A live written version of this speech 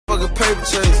paper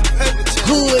chase.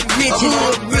 Hood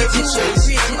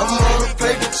riches. I'm on a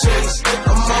paper chase.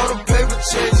 I'm on a paper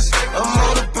chase. I'm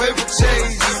on a paper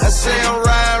chase. I say I'm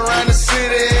riding around the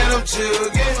city and I'm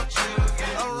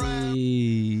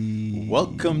chugging.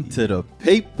 Welcome to the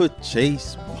Paper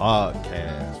Chase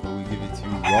Podcast, where we give it to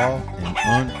you raw and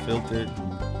unfiltered.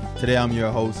 Today I'm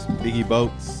your host, Biggie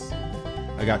Boats.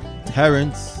 I got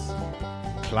Terrence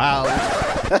Cloud.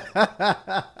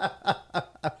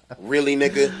 Really,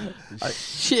 nigga?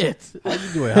 Shit.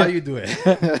 How you doing?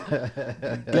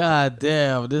 God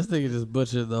damn. This nigga just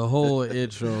butchered the whole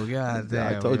intro. God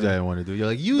damn. I told you I didn't want to do it. You're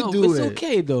like, No, do it. it's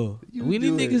okay, though. We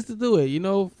need niggas to do it. You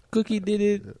know, Cookie did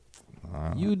it.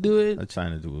 You do it. I'm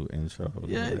trying to do an intro.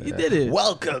 Yeah, you did it.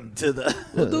 Welcome to the...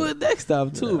 We'll do it next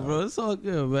time, too, bro. It's all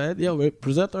good, man. Yo,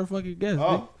 present our fucking guest.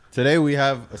 Oh, today we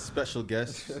have a special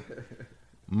guest.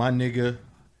 My nigga,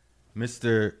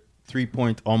 Mr.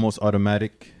 3-point almost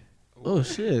automatic. Oh,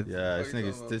 shit. Yeah, this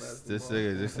nigga's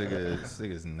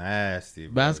nasty.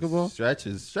 Bro. Basketball? Stretch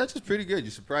is pretty good.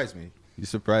 You surprised me.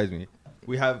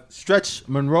 We have Stretch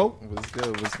Monroe. What's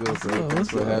good, bro? Oh, Thanks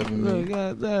for having me.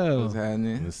 God damn. What's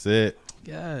happening? That's it.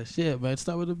 God, shit, man.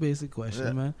 Start with the basic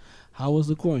question, man. How was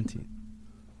the quarantine?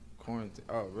 Quarantine.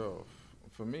 Oh, bro.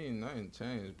 For me, nothing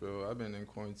changed, bro. I've been in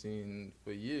quarantine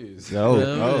for years.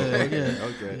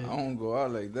 Okay. I don't go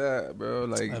out like that, bro.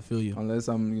 Like, I feel you. Unless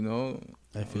I'm,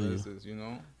 I feel you. It's,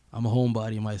 I'm a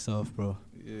homebody myself, bro.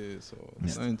 Yeah, so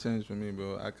nothing changed for me,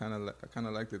 bro. I kind of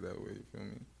liked it that way, you feel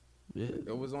me? Yeah.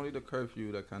 It was only the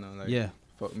curfew that kind of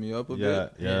fucked me up a Yeah,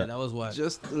 bit. yeah. That was why.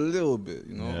 Just a little bit,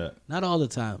 Yeah. Not all the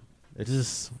time.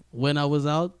 Just when I was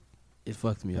out, it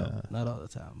fucked me up. Not all the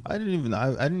time. I didn't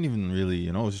even really,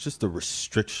 it was just a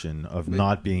restriction of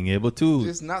not being able to.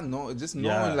 Just knowing,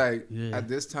 at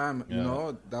this time,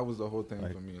 that was the whole thing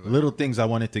for me. Like, little things I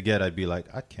wanted to get, I'd be like,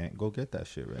 I can't go get that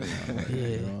shit right now.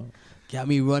 Yeah. Got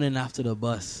me running after the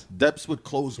bus. Depths would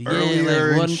close Yeah, earlier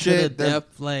like run and shit. to the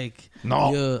depth, like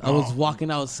I was walking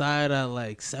outside at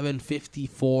like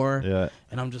 7:54. Yeah.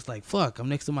 And I'm just like, fuck, I'm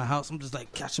next to my house. I'm just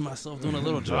like catching myself doing a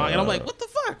little jog. And I'm like, what the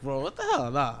fuck, bro? What the hell?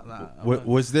 Nah.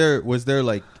 Was there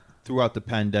like throughout the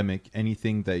pandemic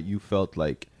anything that you felt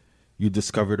like you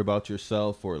discovered about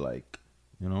yourself or like,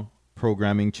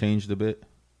 programming changed a bit?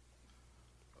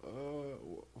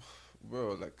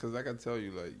 Bro, like, cause I can tell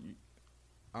you, like,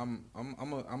 I'm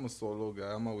a solo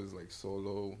guy. I'm always like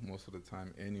solo most of the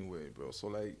time anyway, bro. So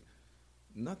like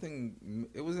nothing.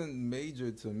 It wasn't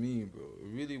major to me, bro.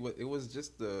 It was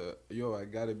just I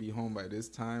gotta be home by this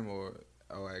time, or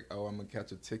like, I'm gonna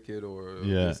catch a ticket or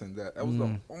this and that. That was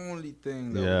the only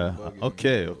thing that was bugging me.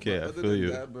 Okay. I feel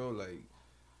you. That, bro, like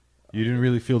you didn't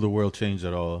really feel the world change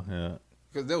at all. Yeah.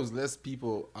 Because there was less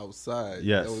people outside.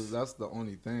 Yes. That's the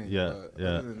only thing. Yeah. But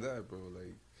other than that, bro,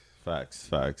 like. Facts.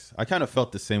 I kind of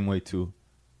felt the same way too.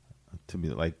 To me,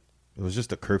 like it was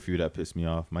just a curfew that pissed me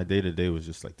off. My day to day was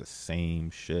just like the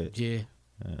same shit. Yeah.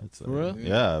 It's like, For real?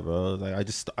 Yeah, bro. Like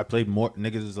I played more.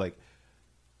 Niggas was like,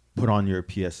 put on your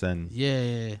PSN.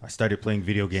 Yeah. I started playing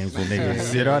video games with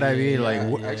niggas. You know what I mean? Like,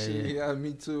 actually,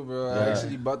 me too, bro. I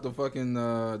actually bought the fucking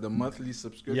the monthly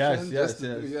subscription. Yes.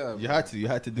 You had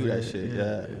to do that shit.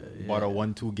 Yeah. Bought a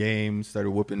 1-2 game.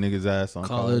 Started whooping niggas ass on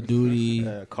Call of Duty.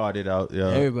 Caught it out.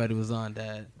 Yeah. Everybody was on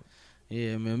that.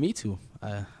 Yeah, man. Me too.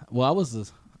 I'm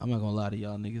not gonna lie to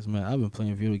y'all niggas, man. I've been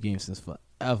playing video games since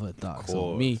forever, dog.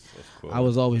 So me, I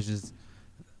was always just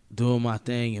doing my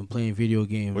thing and playing video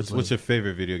games. What's your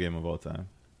favorite video game of all time?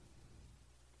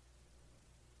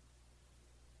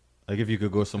 Like if you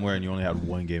could go somewhere and you only had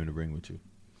one game to bring with you.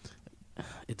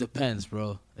 It depends,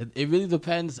 bro. It really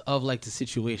depends of like the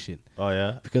situation. Oh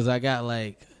yeah. Because I got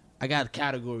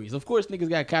categories. Of course, niggas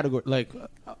got categories. Like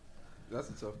that's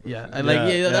a tough question. Yeah,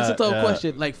 that's a tough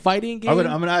question. Like fighting game. I'm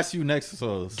gonna ask you next.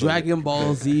 So Dragon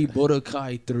Ball Z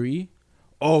Budokai 3.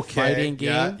 Okay. Fighting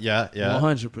game. Yeah.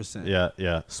 100%.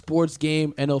 Yeah. Sports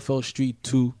game NFL Street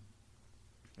 2.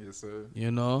 Yes, sir.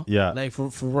 Yeah. Like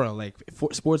for real, like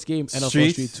sports game NFL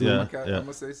Streets, Street 2. yeah. I'm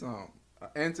gonna say something.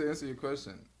 And to answer your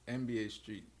question, NBA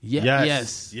Street.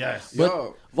 Yes. But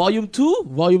Yo, Volume 2,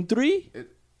 Volume 3.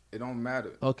 It don't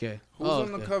matter. Okay. Who's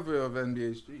on the cover of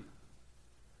NBA Street?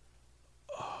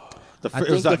 I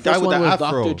think the first one was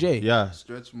Dr. J. Yeah.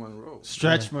 Stretch Monroe.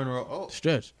 Stretch Monroe. Oh,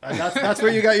 Stretch. that's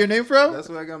where you got your name from? That's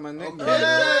where I got my nickname.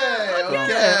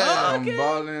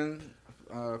 Okay.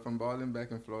 From Ballin back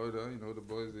in Florida. The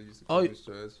boys that used to call me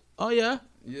Stretch. Oh yeah.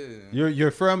 Yeah. You're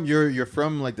from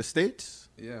like the States?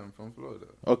 Yeah, I'm from Florida.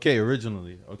 Okay,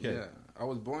 originally. Okay. Yeah, I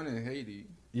was born in Haiti.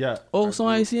 Yeah. Oh, so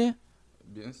Haitian?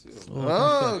 Bien sûr.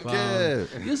 Oh, ok.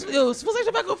 Yo, c'est pour ça que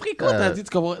j'ai pas compris quand t'as dit, tu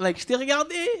comprends? Like, je t'ai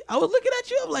regardé, I was looking at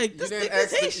you, I'm like, this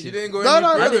nigga's Haitian. You didn't go No, any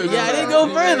no, further. Yeah, I didn't go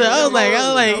further. I was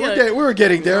like, We were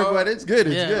getting there, but it's good.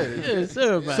 It's yeah, good. yeah,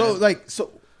 sir, man. So like,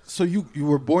 so you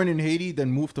were born in Haiti,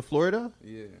 then moved to Florida.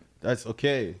 Yeah. That's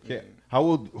okay. Okay. Yeah.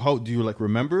 How do you like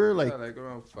remember like? Yeah, like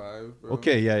around 5, bro.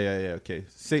 Okay, yeah. Okay,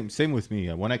 same with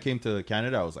me. When I came to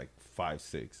Canada, I was like 5,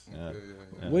 6. Yeah. Okay,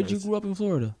 yeah. Where'd you grow up in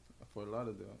Florida? Fort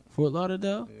Lauderdale. Fort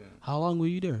Lauderdale? Yeah. How long were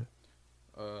you there?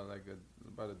 Like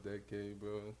about a decade,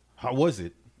 bro. How was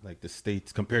it? Like the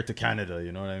States compared to Canada,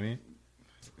 you know what I mean?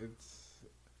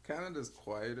 Canada's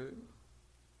quieter.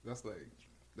 That's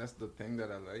the thing that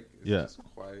I like. It's Yeah. just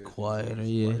quiet. Quieter, It's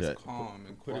yeah. It's calm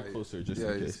and Put quiet. it closer just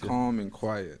yeah, in it's case. Yeah. calm and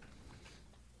quiet.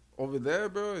 Over there,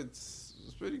 bro, it's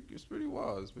pretty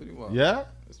wild. It's pretty wild. Yeah?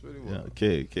 It's pretty Yeah. wild.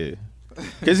 Okay.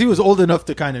 Because he was old enough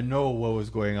to kind of know what was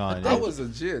going on. I was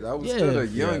legit. I was Yeah, still a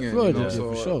youngin', Florida, you know,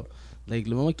 so, for sure. Like,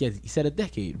 Le Moment he said a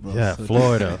decade, bro. Yeah, So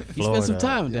Florida. He spent some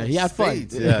time there. He had fun.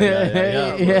 States.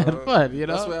 Yeah. He had bro. fun, you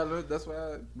know? That's why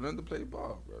I learned to play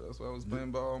ball, bro. That's why I was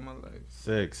playing ball all my life.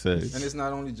 Sick. And it's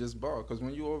not only just ball, because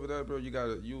when you over there, bro, you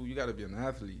gotta be an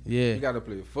athlete. Yeah. You gotta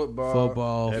play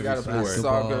football. You Every gotta play sport.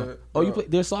 soccer. Oh, you bro. play?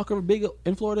 There's soccer big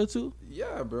in Florida too.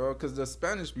 Yeah, bro, because the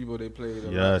Spanish people, they play it a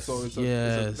lot. Yes. So it's a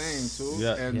Yes. thing, too.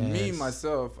 Yeah. And me, Yes.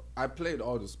 myself, I played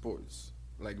all the sports.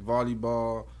 Like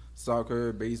volleyball,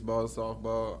 soccer, baseball,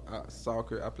 softball,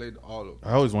 soccer. I played all of them.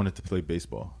 I always wanted to play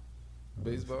baseball.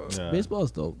 Baseball? Yeah.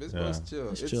 Baseball's dope. Baseball's Yeah. chill.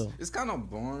 It's It's chill. It's kind of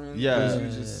boring. Yeah. 'cause You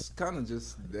just kind of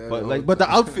just there. But the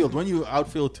outfield, when you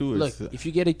outfield too, Look, is if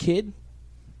you get a kid,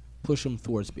 push him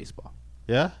towards baseball.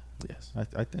 yeah. Yes.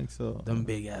 I think so. Them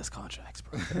big ass contracts,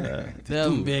 bro. Yeah.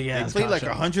 Them Dude, big they ass played like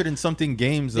contracts. 100 and something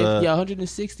games. Yeah,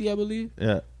 160, I believe.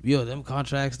 Yeah. Yo, them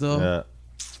contracts though. Yeah.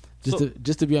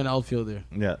 Just to be an outfielder,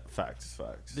 Yeah. Facts.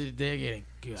 they're getting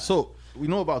good. So we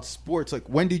know about sports. Like,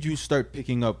 when did you start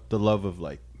picking up the love of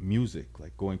like music,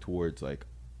 like going towards like,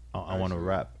 I want to Actually,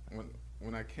 rap?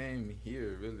 When I came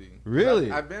here, really.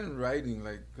 Really? I've been writing,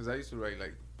 like, because I used to write,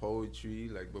 like, poetry,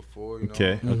 like, before, you know.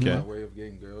 Okay, It was okay. my way of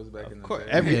getting girls back in Of the course, day.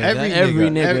 every Yeah, nigga every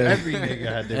had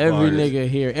their every bars. nigga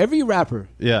here, every rapper,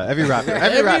 Yeah, every rapper,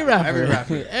 every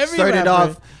rapper. started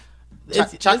off.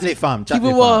 It's- Chat les femmes. Keep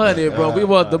it 100, bro. We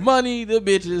want the money, the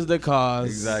bitches, the cars.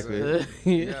 Exactly.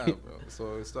 Yeah, bro.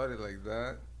 So it started like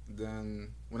that. Then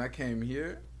when I came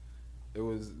here, it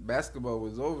was basketball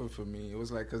was over for me. It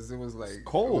was like, because it was like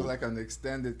cold. It was like an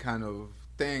extended kind of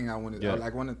thing. I wanted. Yeah. I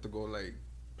wanted to go like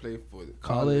play for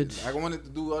College. I wanted to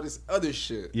do all this other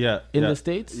shit. Yeah, In yeah. the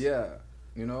States? Yeah,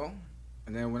 you know.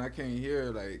 And then when I came here,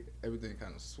 like everything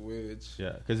kind of switched.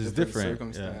 Yeah, because it's different. Yeah.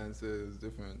 Circumstances,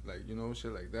 different, like, you know,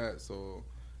 shit like that. So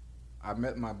I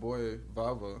met my boy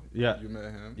Vava. Yeah. You met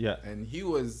him. Yeah. And he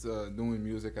was doing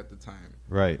music at the time.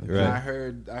 Right, And I right.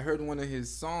 heard one of his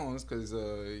songs because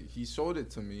he showed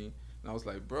it to me. And I was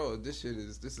like, bro, this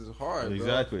is hard, bro.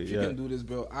 Exactly, If you yeah. can do this,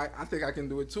 bro, I think I can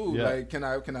do it too. Yeah. Like, can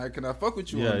I fuck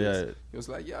with you Yeah, on this? yeah. He was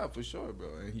like, yeah, for sure, bro.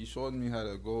 And he showed me how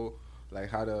to go, like,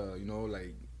 how to, you know,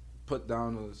 like, put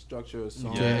down a structure of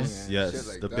song Yes, and yes, shit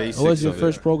like the that. basics What was your of it.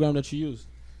 first program that you used?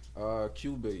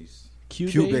 Cubase.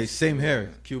 Cubase, same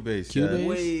here. Cubase, Cubase? yeah.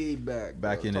 Way back.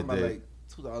 Back bro. in the Talking day. about, like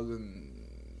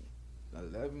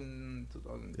 2011,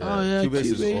 2010. Oh, yeah, Cubase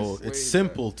is Cubase. old. Way It's back.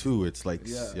 simple too. It's like,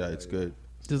 Yeah, yeah, it's yeah. good.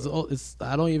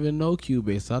 I don't even know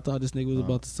Cubase. So I thought this nigga was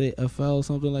about to say FL or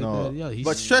something like No, that. Yeah, he's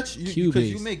but Stretch, because you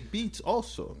Cubase. make beats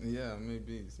also. Yeah,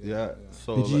 maybe. Yeah.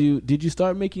 So Did you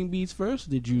start making beats first? Or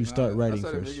did you start writing I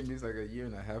started first? making beats like a year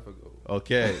and a half ago.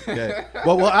 okay.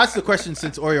 Well, we'll ask the question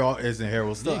since Oreo isn't here.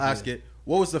 We'll still Yeah. ask it.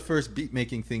 What was the first beat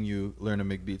making thing you learned to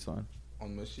make beats on?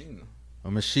 On machine.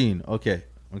 A machine. Okay.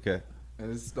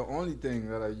 And it's the only thing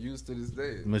that I use to this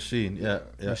day. Machine. Yeah.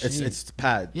 Machine. It's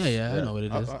pads. Yeah, I know what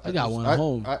it is. I got one at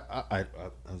home. I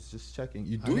was just checking.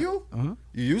 You Uh-huh.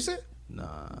 You use it?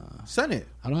 Nah, Send it.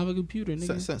 I don't have a computer,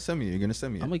 nigga. Send me. You're gonna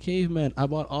send me. I'm a caveman. I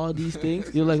bought all these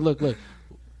things. You're like, look. I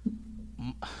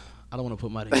don't want to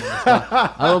put my nigga on the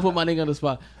spot. I don't want to put my nigga on the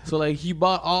spot. So like, he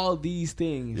bought all these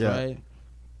things, Yeah. right?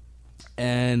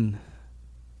 And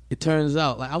it turns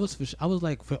out, like, I was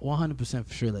like 100%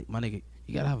 for sure, like, my nigga,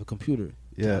 you gotta have a computer to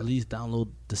Yeah. at least download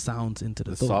the sounds into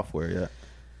the the thing. software. Yeah.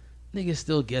 Nigga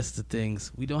still gets the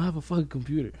things. We don't have a fucking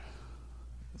computer.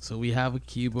 So we have a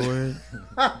keyboard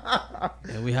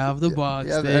and we have the box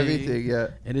You have thing, everything. Yeah.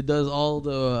 and it does all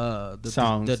the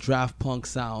Sounds. the draft punk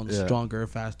sounds, Yeah. stronger,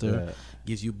 faster. Yeah.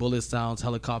 Gives you bullet sounds,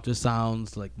 helicopter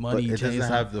sounds, like money. But it doesn't chains.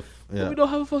 have the. But Yeah. we don't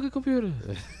have a fucking computer,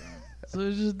 so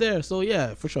it's just there. So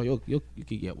yeah, for sure, you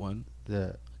could get one.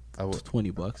 Yeah. I would.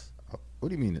 $20. What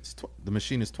do you mean? The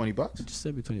machine is $20? Just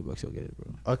send me $20, you'll get it,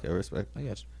 bro. Okay, respect. I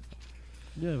got you.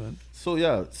 Yeah, man. So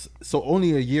yeah, so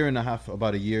only a year and a half,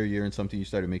 about a year and something, you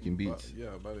started making beats.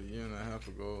 About a year and a half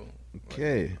ago.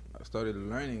 Okay. Like, I started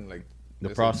learning like The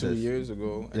let's say process. 2 years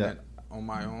ago, and Yeah. then on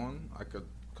my own, I could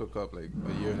cook up like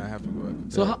a year and a half ago.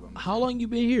 So how long you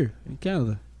been here in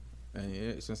Canada? And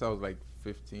yeah, since I was like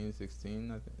 15, 16,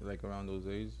 I think, like around those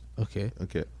age. Okay.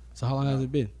 Okay. So how long has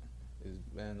it been? It's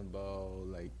been about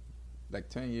like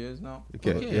 10 years now.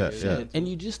 Okay. Okay, Yeah. shit. Yeah. And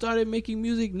you just started making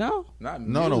music now? Not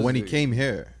No, when he music. came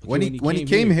here. Okay, When he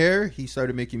came here, he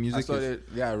started making I music. started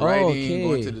writing, okay.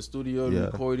 going to the studio, Yeah.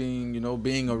 recording,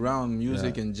 being around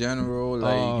music Yeah. in general,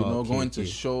 like Oh, okay, going to okay.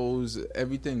 shows,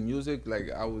 everything music, like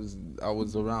I was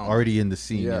around. Already in the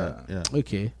scene. Yeah. Yeah.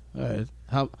 Okay. All right.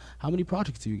 How many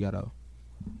projects do you got out?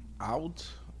 Out,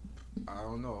 I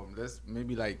don't know. That's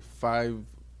maybe like 5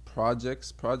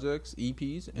 projects,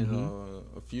 EPs, and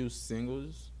a few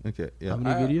singles. Okay. Yeah. How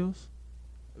many videos?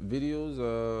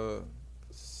 Videos,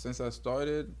 since I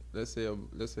started, let's say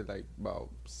like about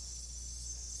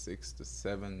 6 to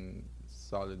 7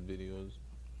 solid videos.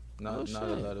 Not a shit.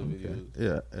 lot of videos.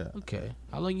 Yeah. Okay.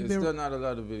 How long you It's been? still not a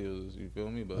lot of videos. You feel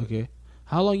me? But Okay.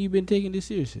 How long you been taking this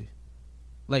seriously?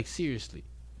 Like seriously?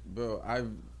 bro,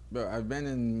 I've been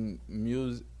in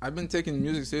music. I've been taking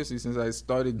music seriously since I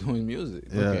started doing music.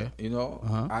 Yeah. Okay. You know,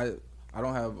 I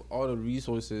don't have all the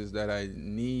resources that I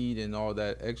need and all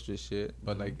that extra shit,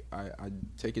 but like I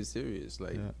take it serious.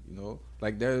 Like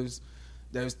like there's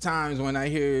times when I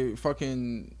hear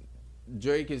fucking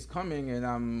Drake is coming and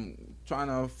I'm trying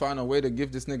to find a way to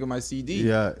give this nigga my CD.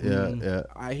 Yeah.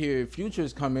 I hear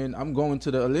Future's coming. I'm going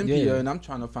to the Olympia Yeah. and I'm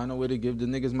trying to find a way to give the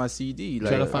niggas my CD.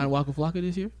 Try to find Waka Flocka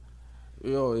this year?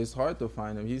 Yo, it's hard to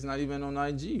find him. He's not even on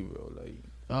IG, bro. Like,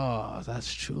 Oh,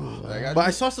 that's true. like But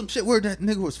I saw some shit where that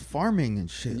nigga was farming and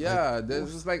shit. yeah, Like,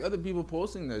 there's just like other people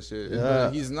posting that shit. Yeah.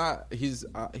 But he's not. His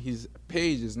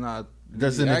page is not.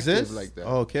 doesn't really active exist like that.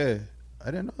 Okay,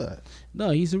 I didn't know that. No,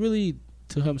 he's a really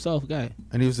to himself guy.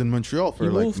 And he was in Montreal for He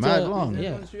like moved mad to- long.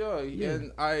 yeah. Montreal, Yeah.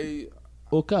 and I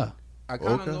Oka. kind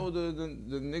of Okay. know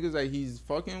the niggas that he's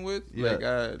fucking with.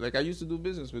 Yeah. Like I used to do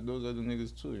business with those other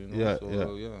niggas too. You know. Yeah,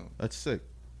 So, yeah. That's sick.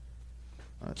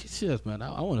 Shit, man.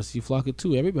 I want to see Flocka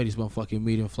too. Everybody's been fucking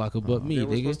meeting Flocka but me, They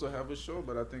were nigga. supposed to have a show,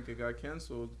 but I think it got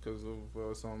canceled because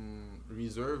of some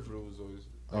reserve rules or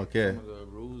Okay. some of the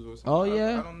rules or something. Oh,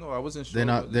 yeah? I don't know. I wasn't sure.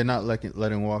 They're not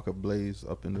letting Walker blaze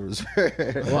up in the reserve.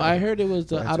 Well, I heard it was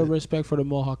That's out of it. respect for the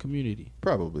Mohawk community.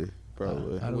 Probably. Out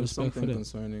It of was respect for something them.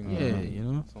 concerning. Yeah, you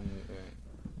know.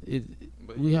 something,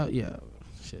 But We have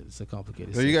shit. It's a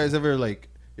complicated. So you subject. guys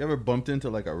ever bumped into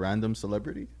like a random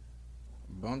celebrity?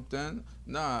 bumped in?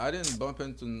 Nah, I didn't bump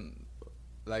into.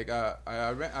 Like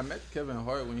I met Kevin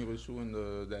Hart when he was shooting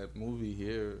that movie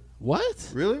here.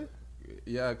 What? Really?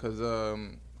 Yeah, cause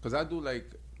I do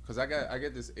I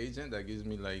get this agent that gives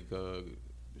me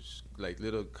like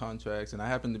little contracts, and I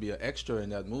happen to be an extra in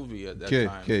that movie at that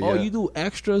time. Okay. Oh, Yeah. you do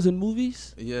extras in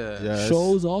movies, Yeah. Yes.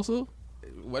 shows also.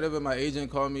 Whatever my agent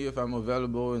called me, if I'm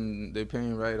available and they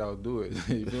paying right, I'll do it.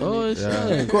 You feel Oh, me? Yeah,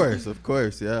 shit. of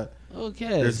course, yeah.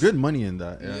 Okay. There's good money in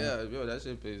that. Yeah, Yeah. yo, that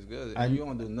shit pays good. And- And you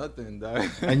don't do nothing, dog.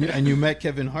 And you met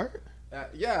Kevin Hart?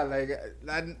 Yeah, like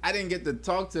I didn't get to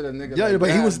talk to the nigga. Yeah, like but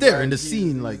he that, was there in the he's-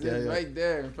 scene, he's like, yeah. right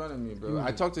there in front of me, bro.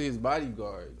 I talked to his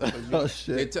bodyguard. Oh,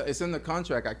 shit. It's in the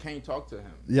contract. I can't talk to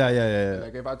him. Yeah.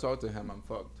 Like if I talk to him, I'm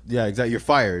fucked. Yeah, exactly. You're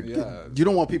fired. Yeah. You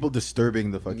don't want people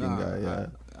disturbing the fucking Nah, guy. Yeah.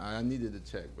 I needed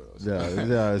to check, bro.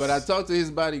 Yeah. But I talked to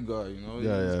his bodyguard. You know,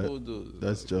 Yeah, he's yeah. cool dude.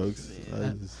 That's jokes.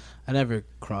 Yeah. I never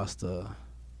crossed a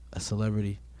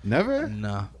celebrity. Never?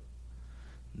 Nah,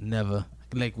 never.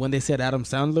 Like when they said Adam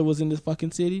Sandler was in this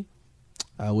fucking city,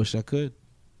 I wish I could.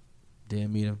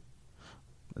 Didn't meet him.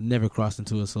 I never crossed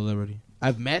into a celebrity.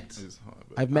 I've met It's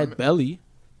hard, but Belly.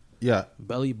 Yeah.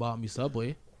 Belly bought me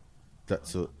Subway.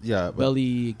 But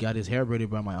Belly got his hair braided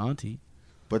by my auntie.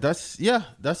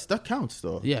 that counts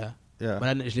though. Yeah. Yeah.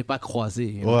 But je l'ai pas croisé.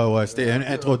 You know? Ouais, c'était une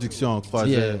introduction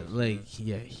croisée.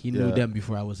 Yeah, he knew Yeah. them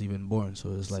before I was even born.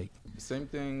 So it's like, Same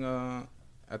thing.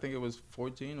 I think it was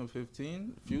 14 or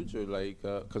 15. Future, like,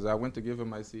 cause I went to give him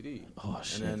my CD. oh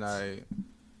shit. And then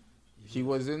he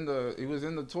was in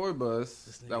the tour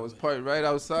bus that was parked right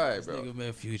outside, This bro. nigga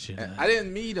man Future. And nah. I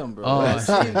didn't meet him, bro. Oh, I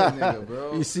seen the nigga,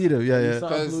 bro. You see them, yeah. saw-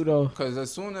 Pluto. Cause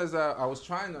as soon as I was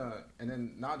trying to, and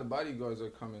then now the bodyguards are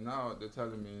coming out, they're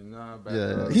telling me, nah, back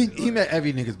Yeah. up. He met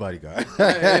every nigga's bodyguard.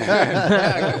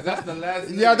 Yeah, 'cause that's the last.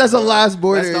 Yeah, nigga, that's the bro. last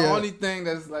border, That's the yeah. only thing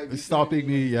that's like Stopping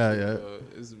me, yeah.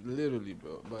 It's It's literally,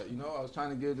 bro. But you know, I was trying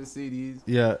to get the CDs.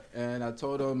 Yeah. And I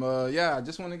told him, I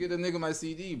just want to get a nigga my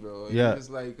CD, bro. And Yeah. He was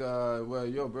like, well,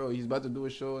 yo, bro, he's about to do a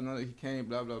show and he can't,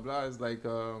 blah blah blah. It's like,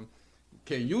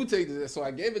 can you take this? So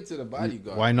I gave it to the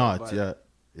bodyguard. Why not? But Yeah.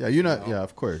 Yeah. You know. Yeah.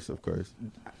 Of course. Of course.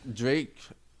 Drake,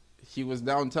 he was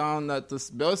downtown at the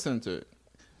Bell Center.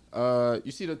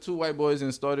 You see the two white boys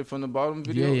in Started From the Bottom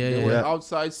video? Yeah, They were yeah.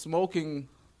 outside smoking,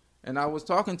 and I was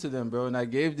talking to them, bro, and I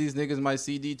gave these niggas my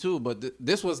CD too, but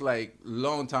this was like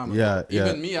long time ago. Yeah, yeah.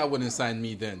 Even me, I wouldn't sign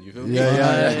me then, you feel me?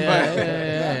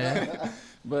 Yeah.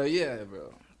 But yeah,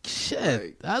 bro.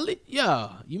 Shit.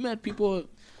 You met people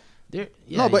there.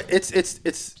 Yeah, No, but it's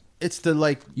the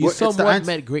like. you it's the somewhat ans-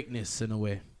 met greatness in a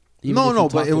way. Even No, if no, you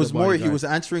but talk it to was the more. He bodyguard. was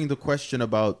answering the question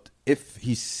about if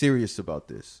he's serious about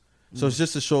this. So it's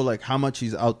just to show like how much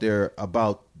he's out there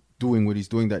about doing what he's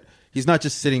doing. That he's not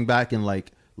just sitting back and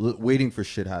like waiting for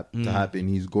shit to happen.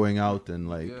 He's going out and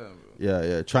like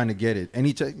yeah, trying to get it. And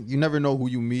you never know who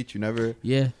you meet. You never.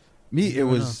 Yeah. Me, it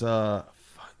was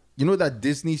you know that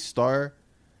Disney star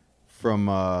from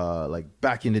like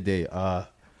back in the day.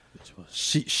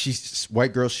 She's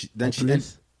white girl.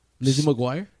 Lizzie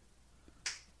McGuire.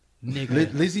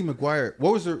 Nigga. Lizzie McGuire.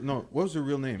 What was her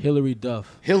real name? Hilary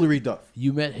Duff. Hillary Duff.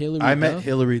 You met Hilary Duff? I met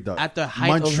Hillary Duff At the height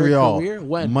Montreal. of her career?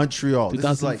 When? Montreal. This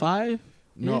is like 2005?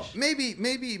 no,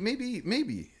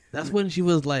 maybe. That's when she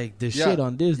was like the shit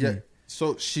on Disney. Yeah.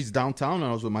 So she's downtown, and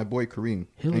I was with my boy Kareem.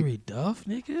 Hilary Duff,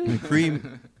 nigga? And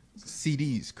Kareem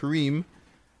CDs. Kareem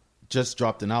just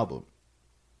dropped an album.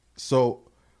 So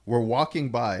we're walking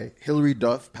by. Hillary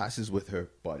Duff passes with her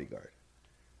bodyguard.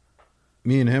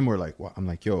 Me and him were like, well, I'm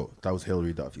like, yo, that was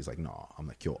Hillary Duff. He's like, no. I'm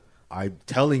like, yo, I'm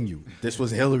telling you, this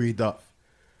was Hillary Duff.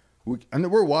 And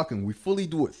then we're walking. We fully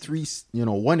do it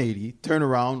 180, turn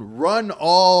around, run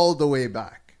all the way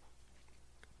back.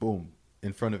 Boom,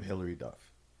 in front of Hillary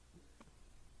Duff.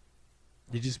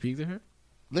 Did you speak to her?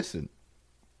 Listen,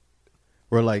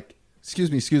 we're like,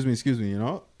 excuse me, you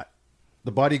know?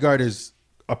 The bodyguard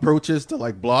approaches to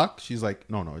like block. She's like,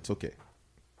 no, it's okay.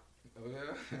 Oh,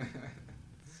 yeah?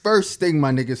 First thing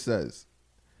my nigga says,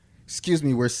 excuse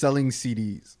me, we're selling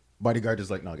CDs. Bodyguard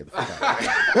is like, no, get the fuck out of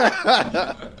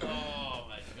here. Oh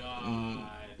my god!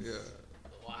 Yeah.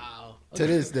 Wow. To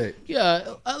this day,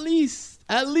 Yeah, at least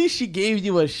she gave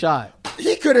you a shot.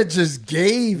 he could have just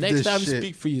gave Next this time, shit.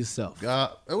 speak for yourself. It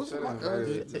was.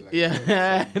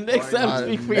 Yeah, next time,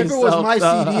 speak for If yourself. it was my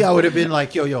dog. CD, I would have been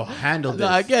like, yo, handle this. No,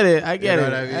 I get it. I get You know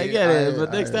it. what I mean? I get it. But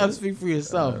I- next time, speak for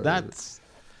yourself. That's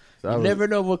That you was- never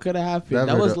know what could have happened. Never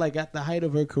That was know. like at the height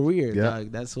of her career, Yeah.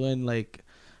 dog. That's when like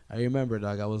I remember,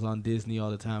 dog. I was on Disney all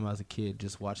the time as a kid,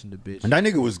 just watching the bitch. And that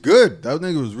nigga was good. That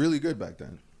nigga was really good back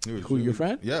then. He was Who, your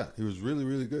friend? Yeah, he was really,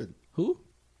 really good. Who?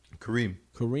 Kareem.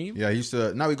 Kareem? Yeah, he used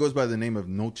to. Now he goes by the name of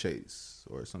No Chase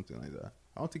or something like that.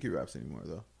 I don't think he raps anymore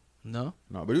though. No.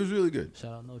 No, but he was really good.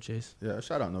 Shout out No Chase. Yeah,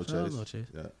 shout out No Shout out Chase. No Chase.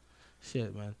 Yeah,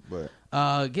 Shit, man. but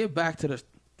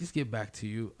Let's get back to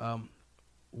you.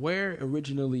 Where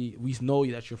originally we know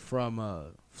that you're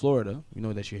from Florida. We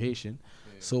know that you're Haitian. Yeah.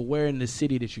 So where in the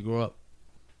city did you grow up?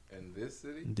 In this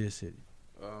city? In this city.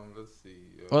 Let's see.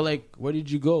 Or like, where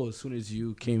did you go as soon as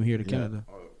you came here to Yeah. Canada?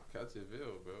 Oh,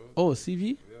 Catcherville, bro. Oh,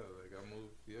 CV? Yeah, like I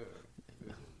moved, yeah.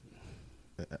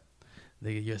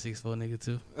 Nigga, you're a 6'4" nigga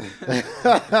too.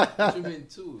 What you mean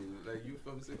too? Like you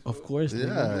from 6? Of course. Yeah.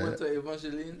 Nigga. You went to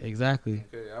Evangeline? Exactly.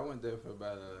 Okay, I went there for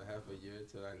about half a year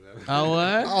till I left. Oh,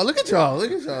 what? oh, look at y'all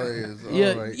niggas.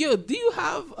 Yeah. All right. Yo, do you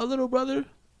have a little brother?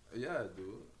 Yeah, I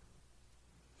do.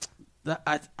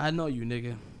 I know you,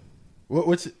 nigga.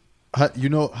 What's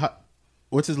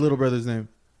his little brother's name?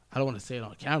 I don't want to say it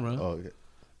on camera. Oh, okay.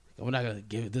 We're not gonna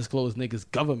disclose niggas'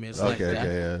 governments like that.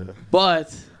 Okay, yeah. What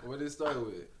But did it start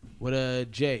with? with a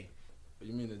J.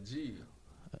 You mean a G?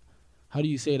 How do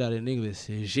you say that in English?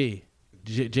 J.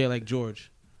 J like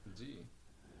George. G?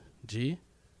 G?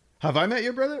 Have I met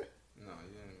your brother? No,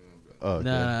 you ain't remember. Oh, okay.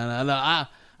 No.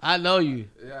 I know you.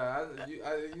 Yeah,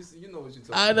 you know what you're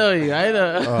talking I know you. I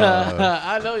know.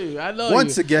 I know you. I know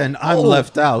Once you. again, I'm Oh,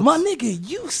 left out. My nigga,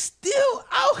 you still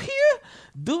out here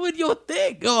doing your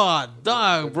thing? Oh,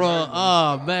 dog, bro.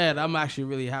 Oh, man. I'm actually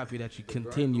really happy that you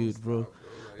continued, bro.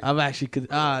 I'm actually,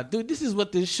 dude, this is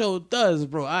what this show does,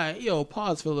 bro.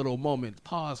 Pause for a little moment.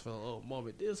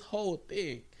 This whole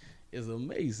thing is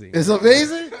amazing. It's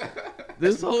amazing.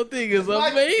 This whole thing is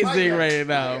amazing right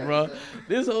now, bro.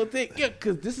 This whole thing, yeah,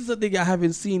 because this is a thing I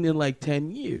haven't seen in like 10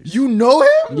 years. You know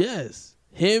him? Yes.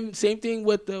 Him, same thing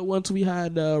with once we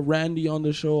had Randy on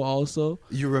the show also.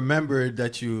 You remembered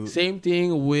that you. Same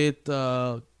thing with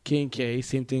King K.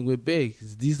 Same thing with Big.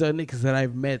 These are niggas that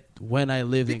I've met when I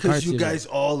lived in Because Cartier. you guys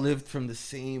all lived from the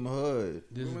same hood.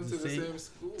 This We went is to the the same, same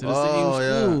school. to the same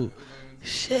Oh, school.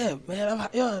 Shit, man.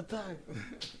 Yo, dog.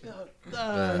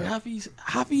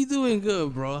 Happy you doing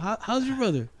good, bro. How's your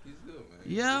brother? He's good, man.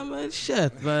 Yeah, man.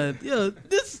 Shit, man. Yo,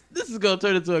 this is gonna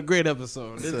turn into a great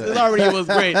episode. It already was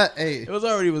great. Hey. It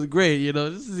was great. You know,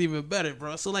 this is even better,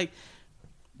 bro. So like,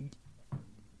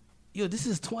 yo, this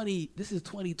is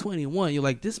 2021. You're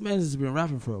like, this man has been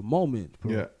rapping for a moment,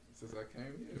 bro. Yeah. Since I came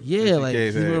here. Yeah, like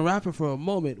gave he's it. been rapping for a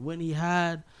moment. When you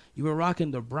were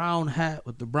rocking the brown hat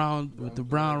with the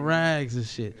brown rags and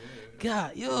shit.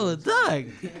 God, yo, dog.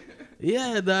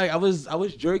 Yeah, dog. I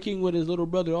was jerking with his little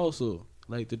brother also,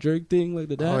 like the jerk thing, like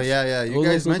the dance. Oh yeah. I You was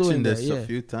guys also doing mentioned this that, a yeah.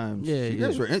 few times. Yeah, you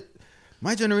guys were.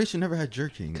 My generation never had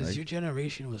jerking. Because Like, your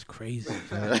generation was crazy.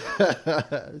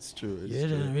 it's true. It's Your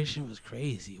true. generation was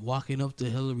crazy. Walking up to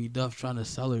Hillary Duff trying to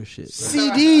sell her shit.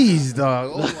 CDs, dog.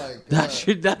 Oh my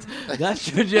god.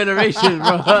 That's your generation,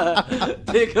 bro.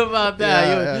 Think about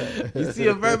that. Yeah, You see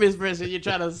a Burmese person, you're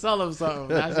trying to sell them something.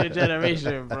 That's your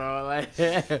generation, bro. Like, You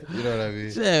know what I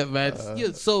mean? shit, man.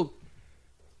 So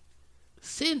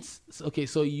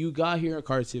you got here in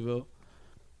Cartierville.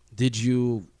 Did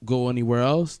you go anywhere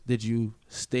else? Did you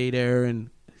stay there and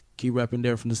keep rapping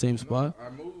there from the same spot? I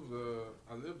moved.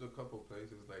 I lived a couple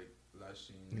places like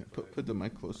Lachine. Yeah, for, put the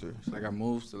mic closer. like I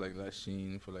moved to like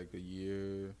Lachine for like a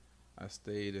year. I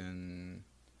stayed in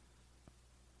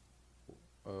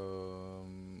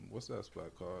what's that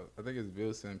spot called? I think it's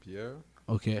Ville Saint Pierre.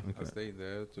 Okay. I stayed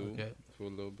there too Okay. for a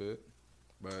little bit,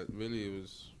 but really it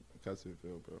was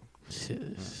Cartierville, bro.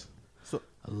 Shit. So-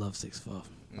 I love 6'5".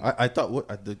 I thought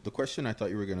the question I thought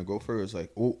you were gonna go for is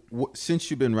like, since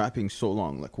you've been rapping so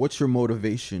long, like, what's your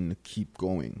motivation to keep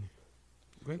going?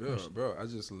 Great Bro,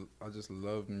 question. I just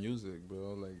love music,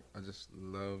 bro. Like I just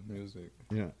love music.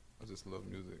 Yeah. I just love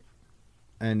music.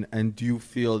 And do you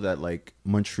feel that like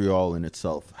Montreal in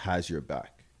itself has your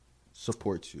back,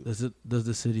 supports you? Does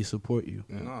the city support you?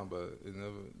 Yeah. No, but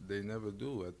they never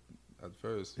do at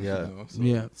first. Yeah. You know? So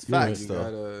Yeah. It's facts you though.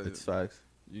 gotta- It's facts.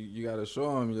 You gotta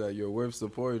show them that you're worth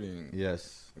supporting.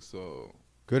 Yes. So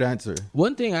Good answer.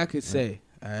 One thing I could say,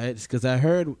 all right, is because I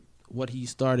heard what he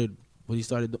started.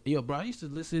 Yo, bro, I used to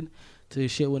listen to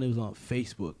his shit when it was on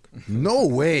Facebook. No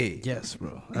way. Yes,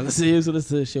 bro. I used to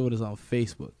listen to his shit when it was on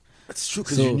Facebook. That's true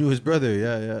because So- you knew his brother.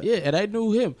 Yeah. Yeah, and I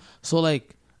knew him. So,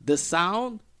 like, the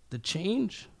sound, the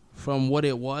change from what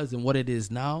it was and what it is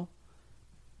now,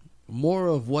 more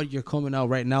of what you're coming out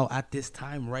right now at this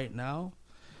time right now,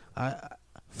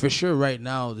 for sure right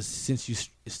now,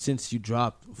 since you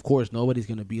dropped, of course, nobody's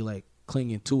going to be, like,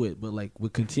 clinging to it. But, like,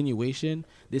 with continuation,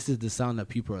 this is the sound that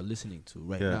people are listening to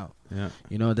right now. Yeah.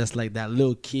 You know, that's like that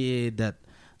little kid, that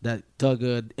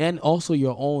thugger, and also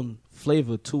your own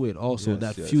flavor to it. Also, Yes,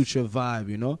 that yes. future vibe.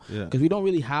 You know, Yeah. because we don't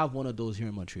really have one of those here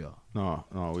in Montreal. No,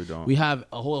 we don't. We have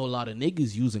a whole lot of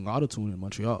niggas using autotune in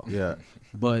Montreal. Yeah.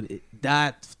 But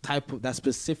that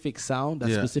specific sound, that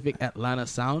Yeah. specific Atlanta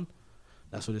sound,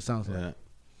 that's what it sounds like. Yeah.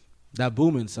 That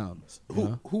booming sound. you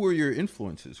know? Who were your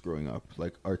influences growing up,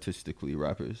 like artistically,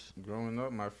 rappers? growing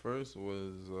up, my first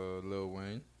was Lil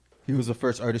Wayne. He was the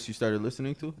first artist you started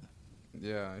listening to?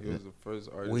 Yeah, he was the first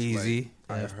artist Wheezy.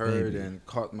 like, I Yes, heard baby. and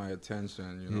caught my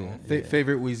attention. You know,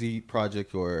 Favorite Wheezy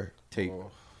project or tape?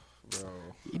 Oh, bro.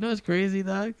 You know what's crazy,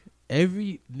 dog?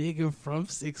 Every nigga from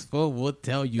 6'4" will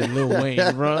tell you Lil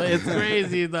Wayne, bro. It's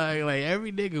crazy, dog. Like,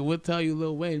 every nigga will tell you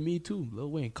Lil Wayne. Me too. Lil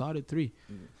Wayne, Carter 3.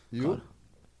 You?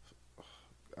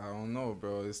 I don't know,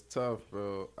 bro. It's tough,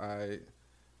 bro.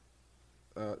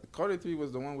 Carter 3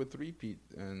 was the one with 3-Pete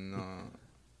and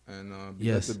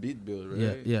Yes. the Beat Bill,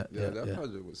 right? Yeah, That yeah.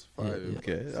 project was fire.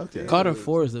 Yeah. Okay. Carter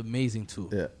 4 is amazing, too.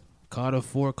 Yeah. Carter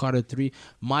 4, Carter 3.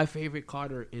 My favorite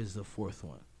Carter is the fourth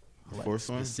one. Like, Fourth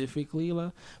one? specifically,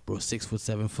 like, bro, 6 foot,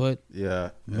 7 foot,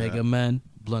 Yeah. Mega Man,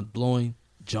 Blunt Blowing,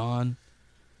 John.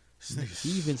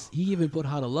 He even put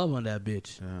How to Love on that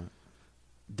bitch. Yeah.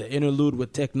 The interlude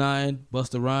with Tech 9,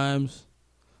 Busta Rhymes,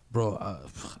 bro.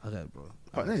 I got bro.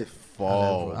 They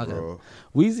fall, I got- bro.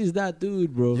 Weezy's that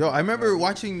dude, bro. Yo, I remember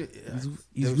watching.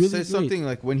 he's they really said great. something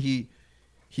like when he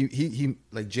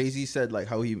like Jay-Z said like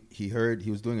how he heard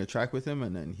he was doing a track with him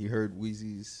and then he heard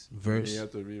Weezy's Verse. You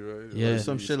have to rewrite it. Yeah. or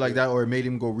some shit like that, or it made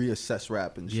him go reassess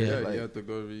rap and shit. Yeah, Yeah, like, you have to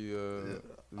go redo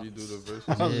the verses.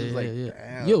 I was just like,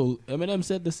 damn. Yo, Eminem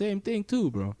said the same thing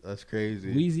too, bro. That's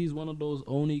crazy. Weezy's one of those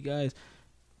only guys.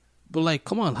 But like,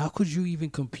 come on, how could you even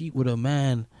compete with a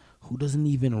man who doesn't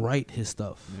even write his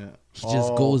stuff. Yeah. He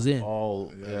just goes in.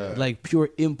 Like pure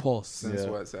impulse. Since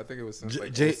what? I think it was since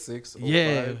like J- 06, 05,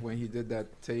 Yeah. when he did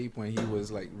that tape when he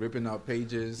was like ripping out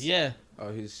pages Yeah.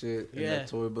 of his shit in Yeah. that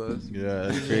tour bus. Yeah,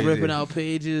 that's Just crazy. ripping out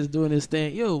pages, doing his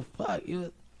thing. Yo, fuck.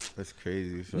 Yo, That's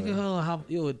crazy. look at son. how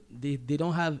they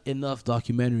don't have enough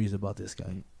documentaries about this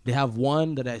guy. They have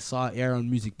one that I saw air on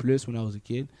Music Plus when I was a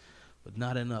kid, but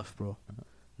not enough, bro.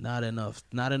 Not enough.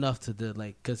 Not enough to the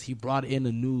because he brought in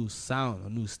a new sound, a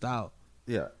new style.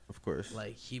 Yeah, of course.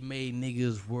 Like he made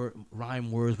niggas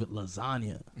rhyme words with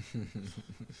lasagna.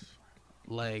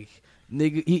 Like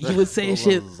nigga, he was saying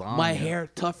shit. My Lasagna. hair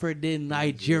tougher than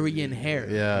Nigerian hair.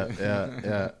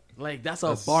 Yeah. Like that's a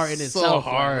That's bar in so itself.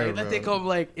 hard, Like, that bro. they come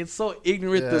like it's so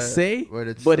ignorant to Yeah, say,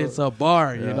 but but it's it's so- a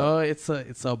bar. yeah. You know, it's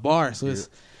a bar. So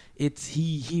it's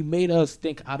he made us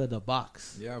think out of the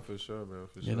box. Yeah, for sure, bro.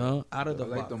 For sure. You know, out of the I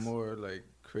like box. the more like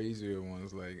crazier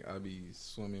ones. Like I be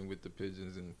swimming with the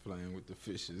pigeons and flying with the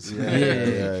fishes.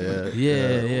 Yeah.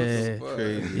 Yeah. Fuck.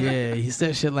 Crazy. Yeah, he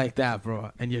said shit like that, bro,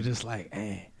 and you're just like,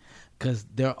 because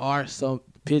there are some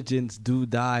pigeons do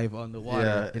dive on the water,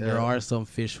 Yeah, and yeah. there are some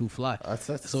fish who fly.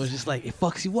 That's- So it's just like it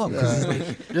fucks you up. 'Cause it's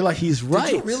like, You're like, he's right.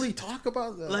 Did you really talk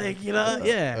about that? Like you know,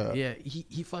 yeah.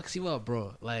 He fucks you up,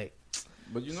 bro. Like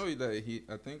But you know that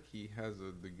I think he has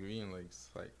a degree in like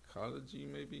psychology,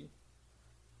 maybe.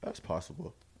 That's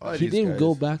possible. All he these didn't guys-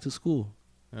 go back to school.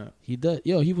 Yeah. He does.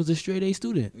 Yo, he was a straight A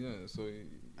student. Yeah, so you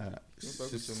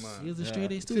fuck with your He mind. was a Yeah. straight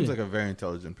A Seems student. like a very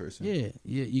intelligent person. Yeah.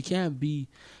 You can't be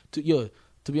to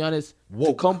be honest, to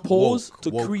Woke, compose, woke, to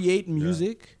woke. create Yeah.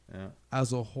 music Yeah.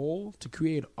 as a whole, to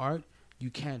create art, you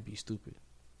can't be stupid.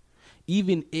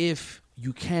 Even if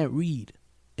you can't read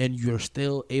and you're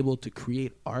still able to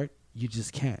create art, you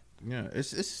just can't. Yeah,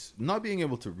 it's not being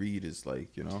able to read is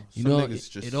like, You some know,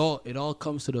 niggas just it all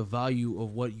comes to the value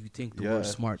of what you think the word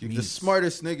smart means. The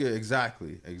smartest nigga,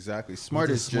 exactly. Smart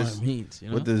What is does smart just means, you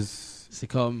know? what does It's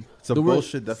come it's a the word-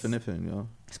 bullshit definition,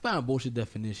 It's not a bullshit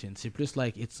definition. It's just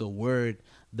like it's a word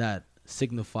that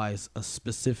signifies a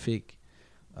specific,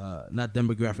 not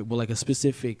demographic, but like a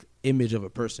specific image of a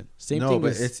person. Same No, thing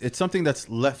but as it's something that's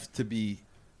left to be,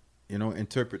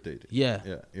 interpreted. Yeah.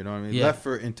 Yeah, you know what I mean? Yeah. Left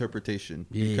for interpretation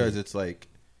Yeah, because yeah. it's like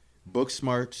book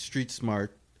smart, street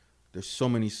smart. There's so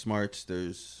many smarts.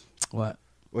 There's what?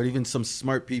 or even some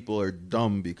smart people are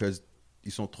dumb because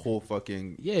ils sont trop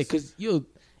fucking Yeah, because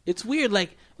it's weird.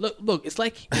 Like, look, it's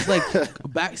like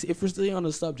back. If we're still on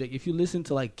the subject, if you listen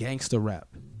to like gangster rap,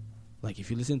 like if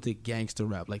you listen to gangster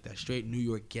rap, like that straight New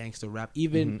York gangster rap,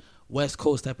 even West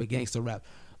Coast type of gangster rap,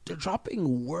 they're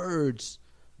dropping words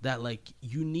that like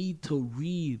you need to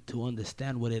read to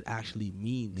understand what it actually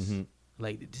means.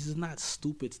 Like this is not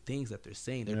stupid things that they're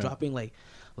saying. They're Yeah. dropping like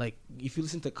if you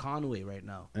listen to Conway right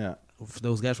now, Yeah.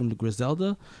 those guys from the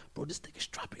Griselda, bro, this nigga's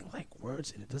dropping like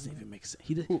words and it doesn't even make sense.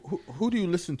 He did, Who do you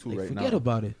listen to like, right forget now?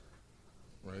 about it.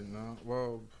 Right now,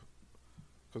 well,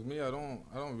 cause me, I don't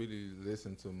really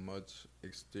listen to much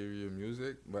exterior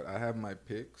music, but I have my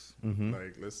picks.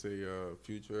 Like let's say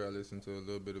Future, I listen to a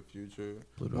little bit of Future,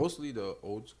 mostly the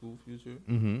old school Future,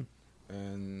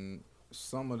 and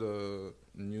some of the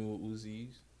new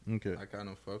Uzis. Okay. I kind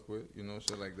of fuck with,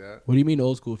 shit like that. What do you mean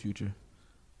old school Future?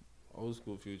 Old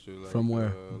school Future, like From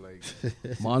where? like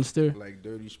Monster? like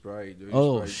Dirty Sprite,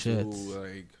 Oh, Sprite shit. 2,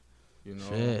 like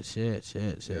Shit.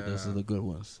 Those Yeah. are the good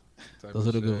ones. type Those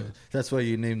of are the good shit. ones. That's why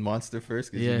you named Monster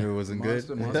first because Yeah. you knew it wasn't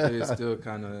Monster good. is still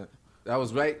kind of. That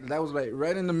was right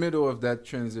in the middle of that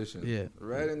transition. Yeah.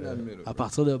 Right in that middle. A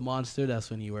partir de Monster, that's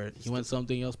when he went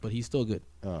something else, but he's still good.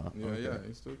 Yeah,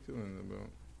 he's still killing it, bro.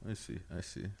 I see.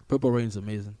 Purple Rain's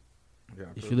amazing. Yeah,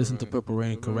 If you listen to Purple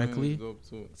Rain Purple Rain is correctly, dope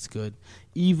too. it's good.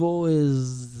 Evo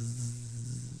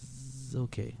is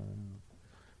okay.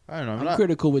 I don't know. I'm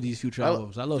critical with these Future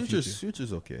albums. I love Future.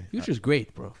 Future's okay. Future's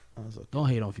great, bro. I was okay. Don't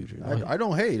hate on Future. Don't hate. I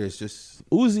don't hate. It's just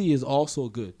Uzi is also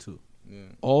good too. Yeah.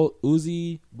 All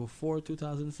Uzi before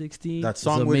 2016. that is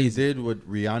song where he amazing. did what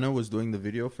Rihanna was doing the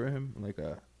video for him, like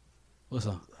What's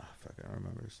up? fuck, I don't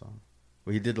remember the song.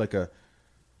 Where he did like a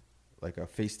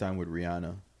FaceTime with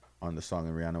Rihanna on the song,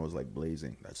 and Rihanna was like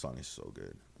blazing. That song is so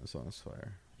good. That song is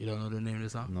fire. You don't know the name of the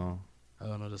song? No, I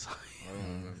don't know the song. I don't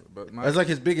remember. But that's like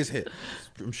his biggest hit.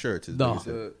 I'm sure it's his No. biggest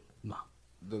hit. No.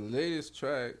 the latest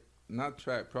track,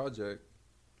 project,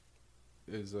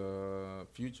 is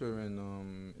Future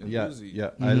and Yeah, Uzi.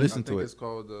 yeah. I listened I think to it's it.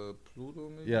 called Pluto,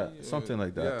 maybe. Yeah, something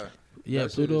like that. Yeah, Yeah,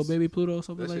 That shit Pluto, is- Baby Pluto,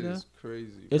 something that like shit that. is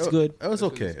crazy. It's good. It was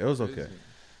That shit okay. is It was crazy. okay.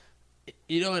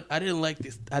 You know what? I didn't like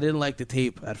this. I didn't like the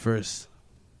tape at first.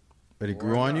 But it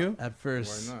grew Why on not? you. At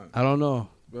first, Why not? I don't know.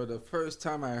 Bro, the first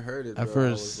time I heard it, At bro,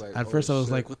 first, I was like, I was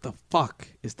shit. like, "What the fuck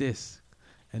is this?"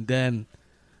 And then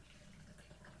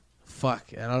fuck,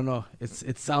 I don't know.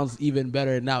 It sounds even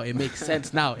better now. It makes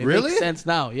sense now. It Really? makes sense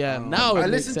now. Yeah, now it I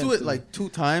makes listened sense to it me. like 2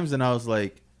 times and I was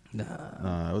like, Nah.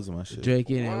 that wasn't my shit.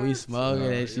 Drinking and we What? smoking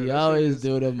and she that always shit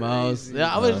do is the most. crazy.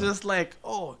 Yeah, I was just like,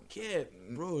 oh, kid,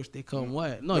 bro, they come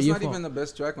what? No, That's you're not even the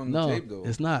best track on no, the tape though.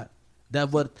 it's not.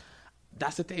 But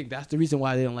that's the thing. That's the reason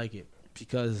why I didn't like it,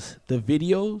 because the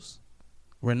videos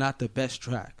were not the best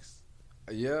tracks.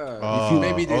 Yeah, Oh,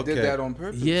 maybe they okay. did that on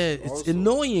purpose. Yeah, it's also.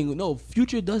 annoying. No,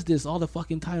 Future does this all the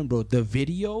fucking time, bro. The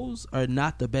videos are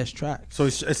not the best tracks. So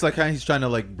it's like he's trying to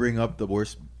like bring up the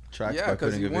worst tracks Yeah, by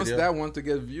because putting he a wants video. that one to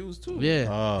get views too. Yeah,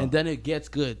 Oh. and then it gets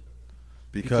good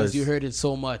because you heard it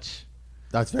so much.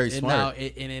 that's very And smart.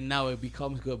 now it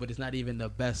becomes good, but it's not even the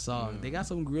best song. They got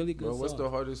some really good Bro, what's songs. the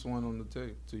hardest one on the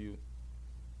tape to you?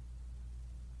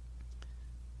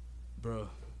 Bro,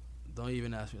 don't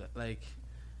even ask me that. Like,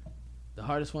 the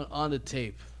hardest one on the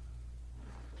tape.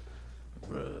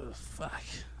 Bro, fuck.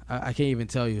 I can't even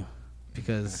tell you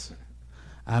because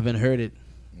I haven't heard it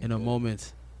in a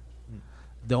moment.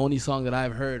 The only song that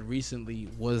I've heard recently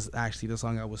was actually the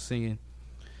song I was singing,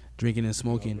 Drinking and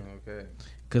Smoking, Okay.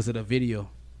 because of the video.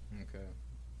 Okay.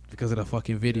 Because of the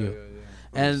fucking video. Yeah.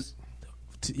 And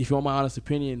if you want my honest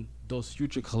opinion, those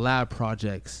Future collab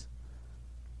projects,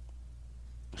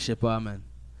 shit, man,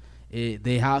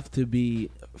 they have to be,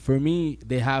 for me,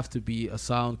 they have to be a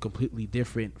sound completely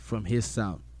different from his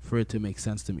sound for it to make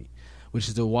sense to me, which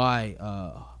is the why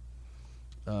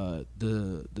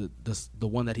the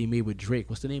one that he made with Drake,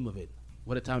 what's the name of it?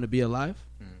 What a Time to Be Alive?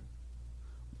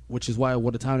 Which is why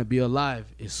What a Time to Be Alive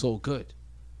is so good.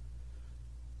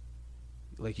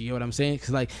 Like, you get what I'm saying? Because,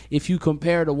 like, if you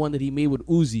compare the one that he made with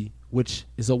Uzi, which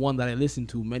is a one that I listened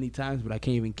to many times, but I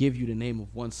can't even give you the name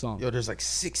of one song. Yo, there's like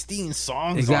 16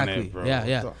 songs Exactly. on it, bro.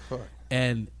 Yeah. What the fuck?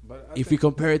 And But I if you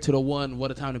compare it to the one What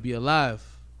a Time to Be Alive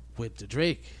with the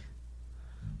Drake,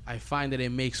 I find that it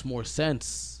makes more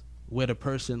sense with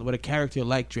a character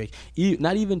like Drake.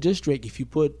 Not even just Drake. If you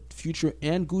put Future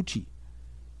and Gucci,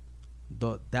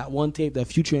 that one tape that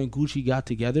Future and Gucci got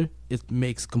together, it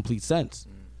makes complete sense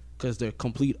because they're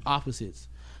complete opposites.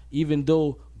 Even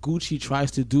though Gucci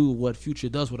tries to do what Future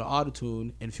does with an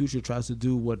autotune, and Future tries to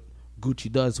do what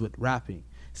Gucci does with rapping.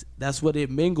 That's what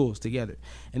it mingles together.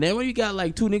 And then when you got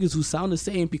like two niggas who sound the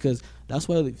same, because that's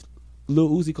why Lil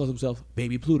Uzi calls himself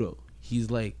Baby Pluto. He's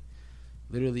like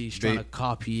literally he's trying to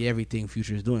copy everything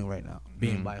Future is doing right now,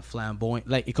 being by flamboyant.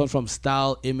 Like, it comes from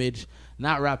style, image,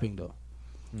 not rapping though.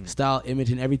 Style,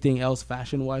 image, and everything else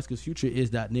fashion wise, because Future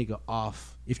is that nigga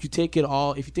off. If you take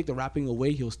the rapping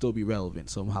away, he'll still be relevant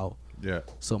somehow. Yeah.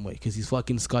 Some way, because he's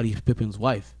fucking Scottie Pippen's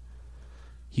wife.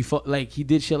 He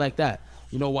did shit like that.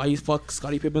 You know why he's fucked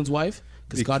Scottie Pippen's wife?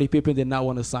 Because Scottie Pippen did not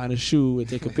want to sign a shoe and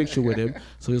take a picture with him.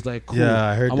 So he's like, cool, Yeah,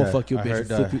 I heard I'm gonna that. fuck your I bitch heard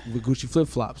that. with Gucci flip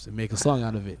flops and make a song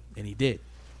out of it, and he did.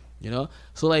 You know,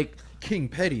 so like, King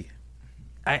Petty.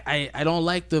 I don't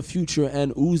like the Future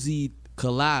and Uzi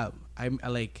collab. I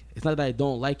like, it's not that I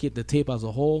don't like it, the tape as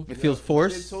a whole. It feels They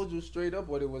forced. told you straight up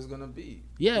what it was gonna be.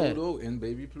 Yeah. Pluto and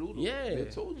Baby Pluto. Yeah. They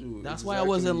told you. That's why I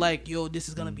wasn't like, yo, this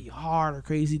is gonna be hard or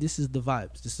crazy. This is the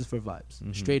vibes. This is for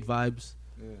vibes, straight vibes.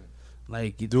 Yeah.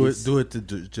 Like, Do it's- it to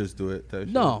just do it. type shit.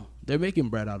 No, they're making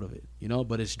bread out of it, you know.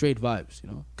 But it's straight vibes, you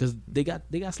know, because they got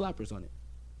slappers on it.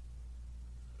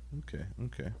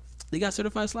 Okay. They got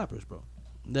certified slappers, bro.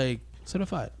 Like,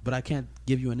 certified, but I can't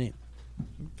give you a name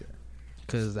Okay.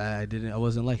 because I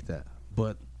wasn't like that.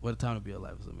 But What a Time to Be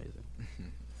Alive was amazing.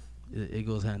 It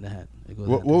goes hand to hand. It goes.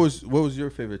 What hand to hand. was your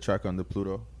favorite track on the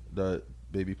Pluto? The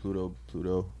Baby Pluto.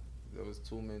 There was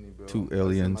too many, bro. Two I'd say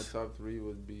aliens. My top 3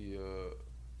 would be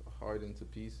Hard Into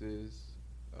Pieces,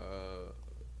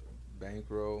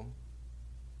 Bankroll,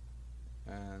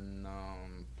 and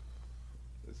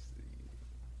let's see.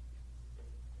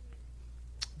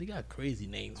 They got crazy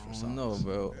names for I songs. don't know,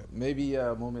 bro. Maybe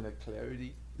Moment of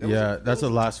Clarity. That's the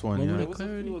last one. Moment Yeah, of There was a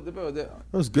Clarity? few, bro, that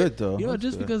was good though. You know, That was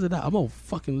just good. because of that, I'm gonna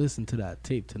fucking listen to that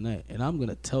tape tonight, and I'm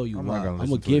gonna tell you I'm not why. gonna I'm listen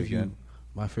gonna to it give you again.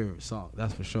 my favorite song.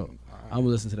 That's for sure. Alright. I'm gonna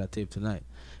listen to that tape tonight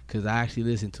because I actually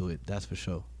listened to it. That's for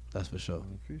sure. That's for sure.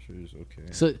 Future is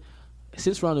okay. So,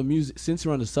 since we're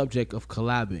on the subject of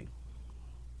collabing,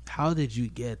 how did you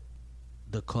get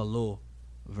the Colo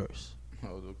verse?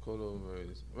 Oh, the Colo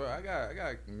verse. Bro, I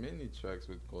got many tracks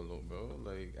with Colo, bro.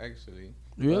 Like, actually.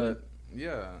 Really? But,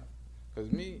 yeah.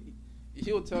 Because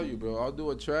he'll tell you, bro, I'll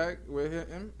do a track with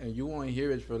him, and you won't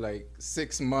hear it for like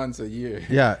 6 months, a year.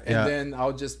 Yeah, And yeah. then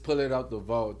I'll just pull it out the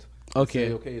vault. Okay.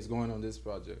 Say, okay, it's going on this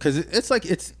project. Because it's like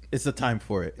it's the time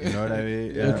for it. You know what I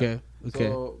mean? Yeah. Okay.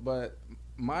 So, but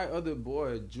my other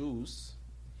boy, Juice,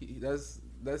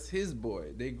 that's his boy.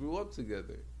 They grew up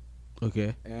together.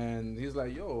 Okay. And he's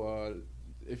like, yo,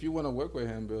 if you want to work with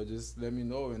him, bro, just let me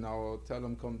know and I'll tell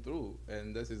him come through.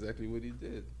 And that's exactly what he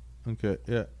did. Okay,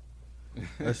 yeah.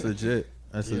 That's legit.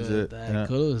 That's legit. Yeah.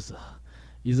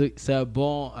 C'est un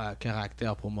bon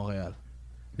caractère pour Montréal.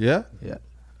 Yeah? Yeah.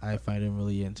 I find him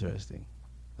really interesting.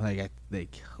 Like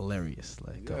hilarious.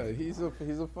 Like yeah, he's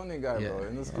a funny guy, yeah. bro.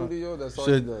 In the studio, that's all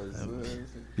he does.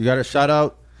 You got to shout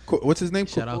out. What's his name?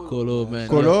 Shout out Kolo, man.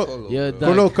 Kolo? Yeah,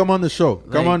 Kolo, come on the show.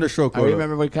 Come on the show, Kolo. I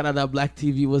remember when Canada Black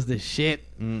TV was the shit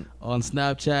on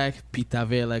Snapchat. Puis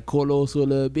t'avais like Kolo sur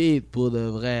le beat pour de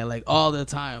vrai, like all the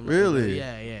time. Like, really?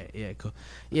 Yeah. Cool.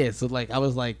 Yeah, so like I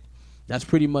was like, that's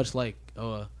pretty much like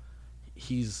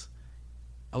he's,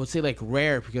 I would say like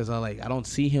rare because I don't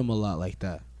see him a lot like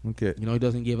that. Okay. You know, he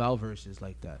doesn't give out verses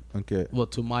like that. Okay. Well,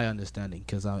 to my understanding,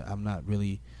 because I'm not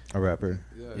really a rapper.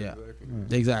 Yeah.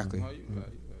 Exactly.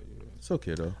 It's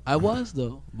okay though. I was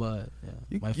though, but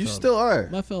yeah. You still are.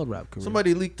 My failed rap career.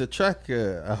 Somebody leaked the track.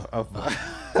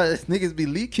 Niggas be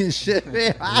leaking shit.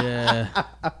 Yeah,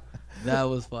 that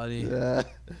was funny. Yeah.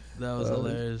 That was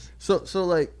hilarious. So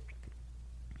like,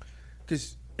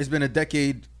 because it's been a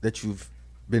decade that you've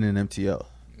been in MTL.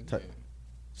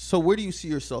 So where do you see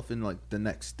yourself in like the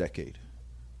next decade?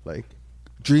 Like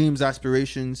dreams,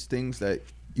 aspirations, things that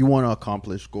you want to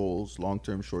accomplish, goals, long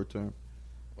term, short term.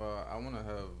 Well, I want to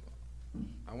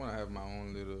have my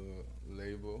own little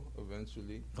label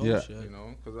eventually. Oh, yeah. Shit. You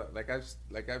know, because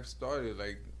I've started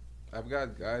like I've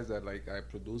got guys that like I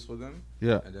produce for them.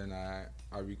 Yeah. And then I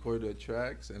record their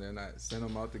tracks and then I send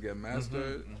them out to get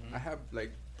mastered. I have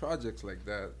like projects like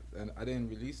that and I didn't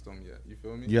release them yet. You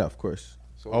feel me? Yeah, of course.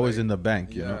 So always like, in the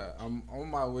bank, you know. Yeah, I'm on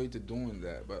my way to doing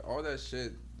that, but all that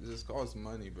shit just costs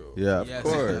money, bro. Yeah, of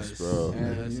course, bro.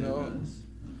 And you know,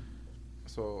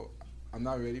 so I'm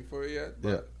not ready for it yet,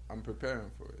 but I'm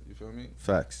preparing for it. You feel me?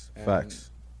 Facts.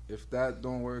 If that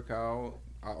don't work out,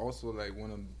 I also like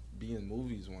want to be in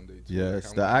movies one day too. Yes,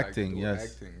 like, the acting. Like,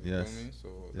 yes, acting, you feel me?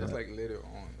 So that's like later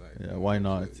on. Like, yeah, why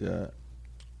not? Shit, yeah.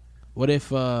 What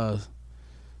if, let's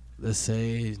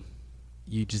say,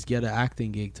 you just get an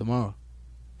acting gig tomorrow,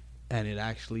 and it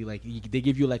actually like they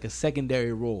give you like a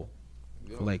secondary role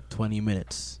for like 20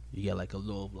 minutes. You get like a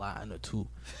little line or two.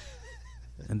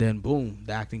 And then boom,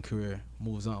 the acting career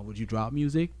moves on. Would you drop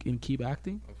music and keep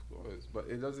acting? Of course, but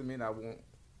it doesn't mean I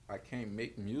can't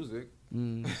make music.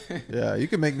 Yeah, you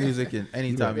can make music in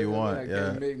anytime you want. I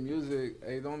can't make music.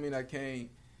 It don't mean I can't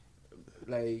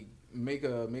like make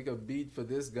a beat for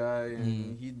this guy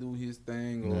and he do his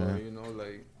thing or you know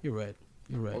like. You're right.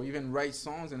 Or even write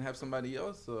songs and have somebody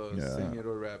else sing it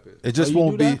or rap it. It just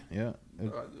won't be. That? Yeah. I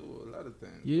do a lot of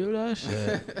things. You do that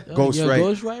shit.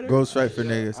 Ghostwriter for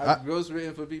niggas. I've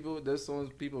ghostwritten for people. There's songs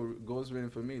people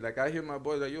ghostwritten for me. Like I hear my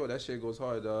boy like, yo, that shit goes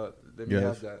hard. Let me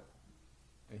have that,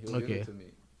 and he'll give it to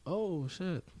me. Oh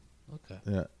shit. Okay.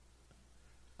 Yeah.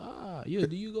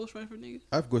 Do you ghostwrite for niggas?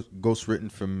 I've ghostwritten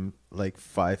from like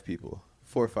 4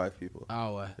 or 5 people.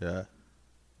 Oh. Yeah. It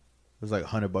was like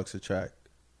 $100 a track.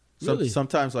 Really?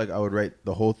 Sometimes like I would write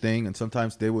the whole thing, and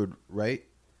sometimes they would write.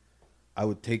 I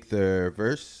would take their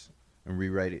verse and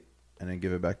rewrite it, and then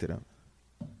give it back to them.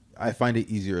 I find it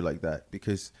easier like that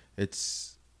because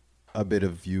it's a bit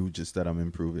of you just that I'm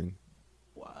improving.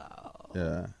 Wow.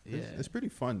 Yeah. It's pretty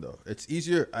fun though. It's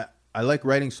easier. I like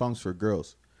writing songs for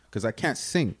girls because I can't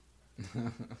sing.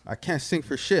 I can't sing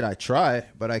for shit. I try,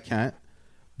 but I can't.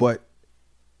 But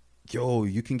yo,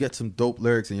 you can get some dope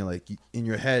lyrics and you're like in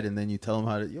your head, and then you tell them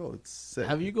how to. Yo, it's sick.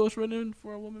 Have you ghostwritten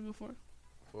for a woman before?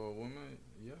 For a woman,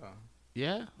 yeah.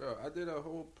 Yeah. Bro, I did a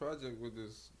whole project with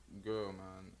this girl,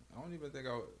 man. I don't even think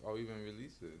I'll even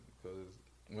release it because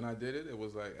when I did it, it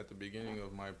was like at the beginning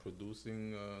of my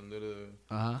producing little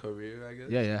career, I guess.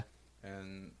 Yeah.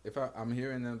 And if I'm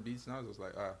hearing them beats now, it's just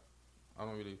like I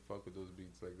don't really fuck with those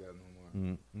beats like that no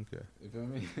more. Okay. You feel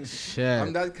me? Shit.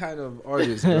 I'm that kind of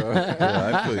artist, bro.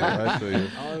 Yeah, I feel you.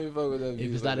 I don't even fuck with that.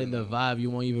 If it's not in the vibe, you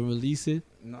won't even release it?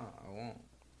 Nah, I won't.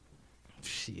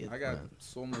 Shit. I got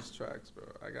so much tracks, bro.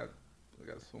 I got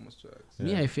so much tracks.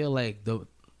 Me, I feel like the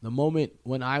moment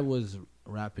when I was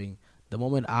rapping, the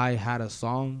moment I had a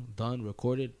song done,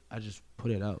 recorded, I just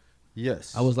put it out.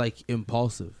 Yes. I was like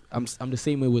impulsive. I'm the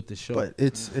same way with the show. But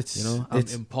it's you know, I'm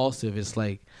impulsive. It's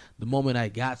like the moment I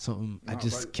got something, I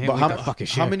just can't wait to fucking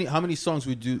share. How many songs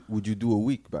would you do a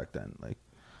week back then? Like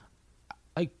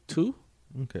 2.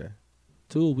 Okay.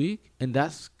 2 a week, and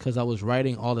that's because I was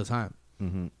writing all the time,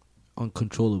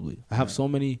 uncontrollably. I have so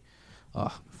many.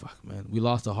 Oh fuck, man, we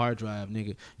lost a hard drive,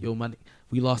 nigga. Yo,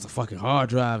 we lost a fucking hard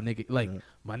drive, nigga. Like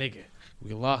my nigga,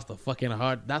 we lost a fucking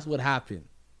hard. That's what happened.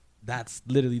 That's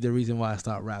literally the reason why I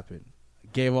stopped rapping. I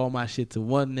gave all my shit to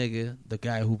one nigga, the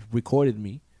guy who recorded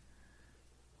me.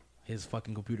 his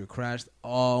fucking computer crashed.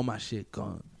 All my shit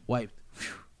gone, wiped.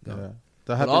 Gone. Yeah. That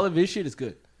But happened. all of his shit is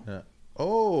good. Yeah.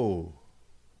 Oh.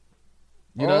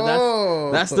 You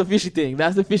know, that's the fishy thing.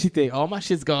 That's the fishy thing. All my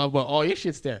shit's gone, but all your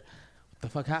shit's there. What the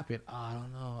fuck happened? Oh, I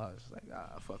don't know. I was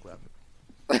like, fuck what happened.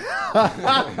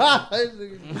 Why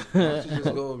don't you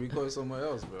just go record somewhere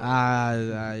else, bro?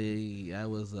 I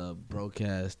was a broke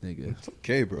ass nigga. It's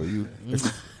okay, bro. You.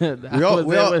 I We all was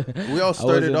we there all when- we all I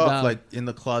started wasn't off down. like in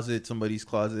the closet, somebody's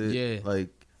closet. Yeah. Like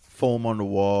foam on the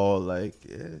wall. Like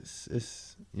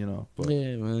it's you know. But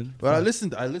Yeah, man. but I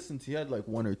listened. He had like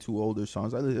one or two older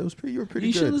songs. It was pretty. You were pretty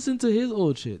You should good. listen to his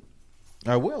old shit.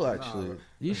 I will actually.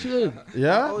 You should.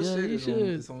 Yeah. Oh, Yeah, shit you is on- should.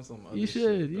 it's on some other You shit,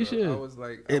 should, you bro. should. I was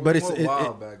like, But was more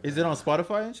wild back is then. it on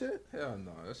Spotify and shit? Hell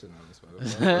no, that shit not on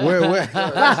Spotify.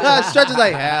 Where? Stretch is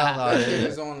like hell That shit no.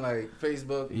 is on like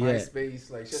Facebook, Yeah. MySpace,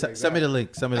 like shit like Send me that. the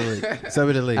link. Send me the link. Send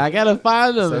me the link. I gotta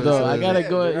find them So- though. so I is gotta Yeah,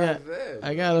 go. they're Yeah, out there, I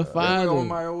bro. gotta They find were on them.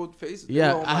 my old Facebook. They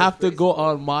Yeah, were on I my have to go Facebook.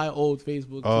 on my old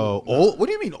Facebook. Oh, too. old? What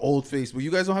do you mean old Facebook?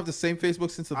 You guys don't have the same Facebook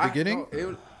since the beginning?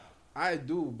 I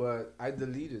do, but I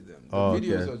deleted them. The Oh,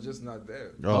 videos okay. are just not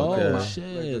there. Oh, okay. Oh, Like, shit.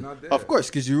 they're not there. Of course,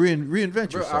 because you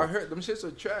reinvent Bro, I yourself. heard them shits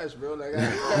are trash, bro. Like,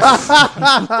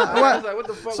 I was like, what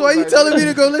the fuck? So why was you I telling me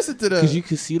doing? to go listen to them? Cause you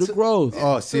can see the growth.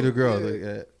 Oh, see the So girl.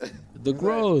 weird. Yeah, The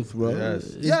growth, bro. yes.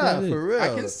 It's Yeah, not it. for real. I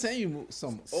can send you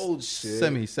some old shit.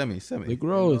 Send me. The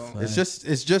growth. You know, man.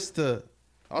 It's just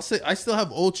I'll say I still have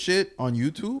old shit on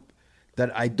YouTube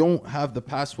that I don't have the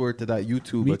password to that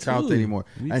YouTube Me account too. anymore,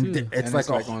 Me and too. it's And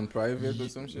like, on private or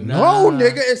some shit. Nah. no,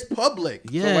 nigga, it's public.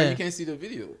 So why Yeah. you can't see the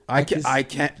video? I can't.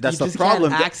 That's you the just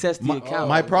problem. Can't access the my, account.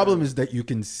 my problem is that you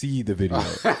can see the video.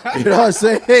 You know what I'm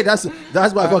saying? Hey, that's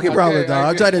my fucking problem, dog.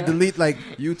 I'm trying to delete like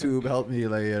YouTube. Help me,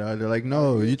 like you know. They're like,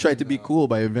 no, you tried to be cool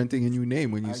by inventing a new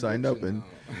name when you I signed get up, you and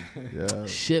now. yeah,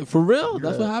 Shit, for real?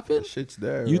 That's Yeah, what happened? that shit's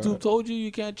there. YouTube bro. told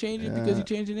you can't change it because you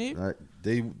changed your name?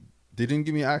 They didn't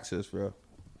give me access, bro.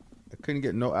 I couldn't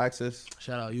get no access.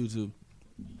 Shout out YouTube.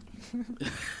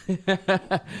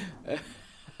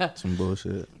 Some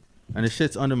bullshit. And the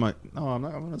shit's under my. No, I'm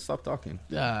not. I'm gonna stop talking.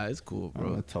 Yeah, it's cool, I'm bro.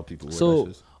 gonna tell people. What So,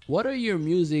 that is. what are your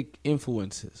music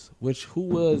influences? Who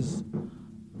was,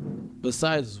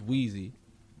 besides Wheezy,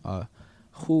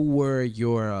 who were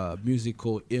your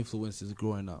musical influences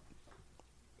growing up?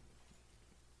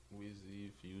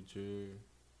 Weezy, Future.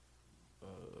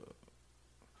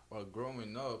 Well,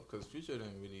 growing up, because Future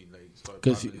didn't really like start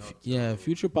Because popping up. yeah, till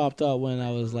Future popped out when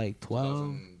I was like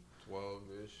 12.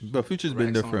 2012-ish. But Future's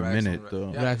been there for a minute,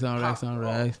 though. Racks on racks on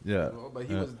racks. Yeah. You know, but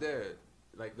he Yeah. was there.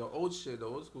 Like the old shit, the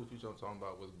old school Future I'm talking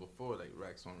about was before like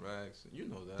Racks on Racks. You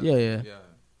know that. Yeah.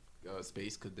 Yeah.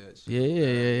 Space Cadet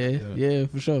shit. Yeah,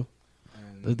 for sure.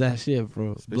 And That shit,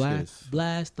 bro. Space Cadets.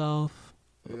 Blast off.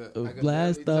 yeah, Uh, I could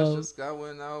blast barely touch off. the sky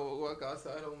when I walk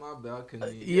outside on my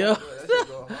balcony. Yeah. bro, that shit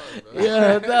go hard, bro.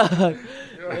 Yeah, dog.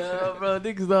 Yeah, bro.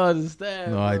 Niggas don't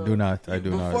understand. No, I bro. do not. I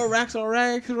do Before not. Racks on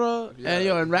Racks, bro. Yeah,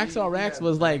 And Racks on Racks yeah,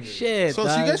 was like bangers. shit. So you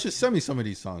dog. guys should send me some of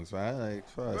these songs, man. Like,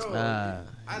 fuck. Bro, Nah.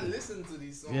 I listen to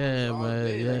these songs. Yeah, all man,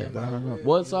 day, yeah. like, in my crib,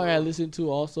 One you song know? I listen to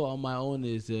also on my own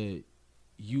is UOENO.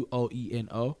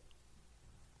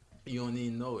 You don't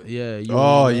even know it. Yeah.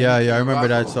 Oh UOENO. yeah. I remember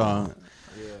that Rocko. song.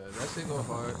 Yeah, that shit go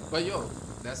hard. But yo,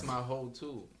 that's my whole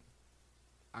too.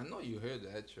 I know you heard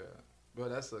that track, bro.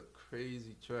 That's a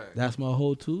crazy track. That's my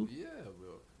whole too. Yeah,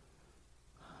 bro.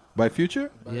 By Future.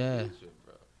 By Yeah. Future,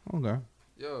 bro. Okay.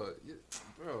 Yo,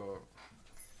 bro.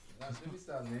 Now, let me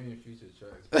stop naming Future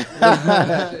tracks.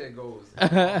 That shit goes.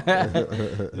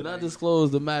 Do not disclose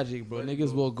the magic, bro. Let Niggas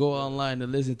go. will go online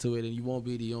and listen to it, and you won't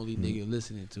be the only nigga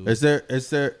listening to it. Is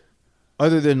there,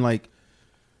 other than like,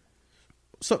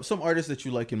 some artists that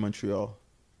you like in Montreal?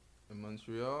 In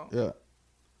Montreal, Yeah.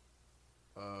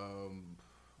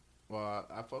 well,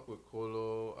 I fuck with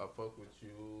Colo. I fuck with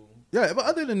you. Yeah, but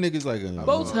other than niggas like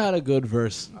Both had a good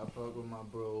verse. I fuck with my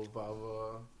bro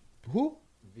Vava. who?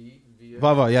 V.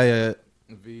 Vava. Yeah.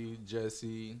 V.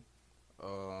 Jesse.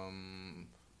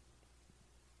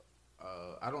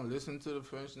 I don't listen to the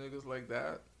French niggas like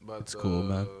that, but It's cool,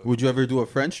 man. Would you ever do a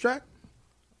French track?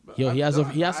 but Yo, he has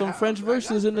some I French got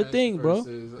verses in the French thing, bro.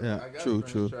 verses. Yeah, I got true,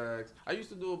 French true. Tracks. I used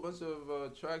to do a bunch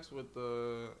of tracks with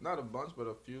not a bunch, but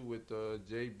a few with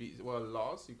JB. Well,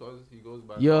 Lost. He goes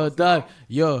by. Yo, Lost dog. now.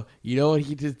 Yo, you know what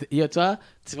he just... Yo,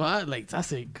 tu vois, like, ça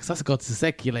c'est quand tu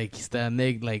sais qu'il like, c'est un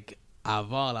nigga, like,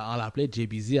 Avant, là, on l'appelait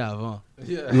JBZ avant.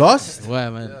 Yeah. Lost? Ouais,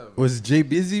 man. Yeah, Was Jay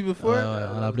busy before? Ouais,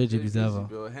 on l'appelait JBZ avant.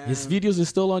 bro. His videos are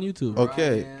still on YouTube.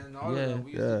 Okay. Ryan, all Yeah. of them.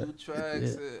 We used to do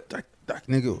tracks. That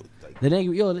nigga. The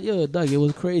nigga, yo, Doug, it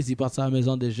was crazy. Parti à la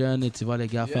maison des jeunes et tu vois les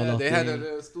gars faire Yeah, leur they had thing.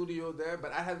 a studio there,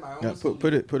 but I had my own Yeah, studio.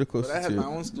 put it But closer I had to my you.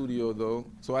 own studio though,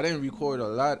 so I didn't record a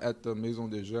lot at the Maison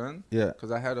des Jeunes. Yeah.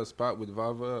 Because I had a spot with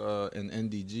Vava in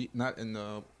NDG, not in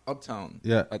Uptown.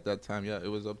 Yeah. At that time, yeah, it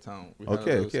was Uptown. We had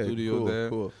Okay, a little okay, studio cool, there,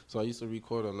 cool. so I used to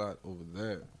record a lot over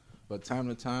there. But time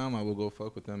to time, I would go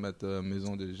fuck with them at the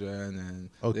Maison des Jeunes, and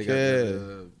they got Okay.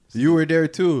 the, You were there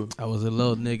too. I was a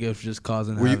little nigga just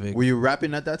causing Were havoc. you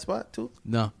rapping at that spot too?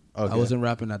 No, Okay. I wasn't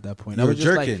rapping at that point. You I were was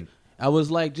just jerking. like, I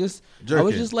was like just, Jerking. I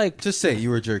was just like, Just say you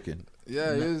were jerking.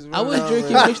 yeah, it was. I was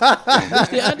jerking.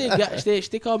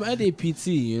 J'étais comme un des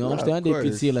petits, you know. Yeah, J'étais un of des course.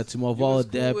 petits là. Tu m'en You vas au was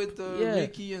cool dep. with Yeah.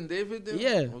 Ricky and David. Then?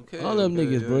 Yeah, Okay, all them okay,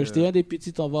 niggas, bro. yeah, J'étais yeah. un des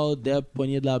petits, t'en vas au dep,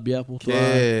 pogner de la bière pour toi.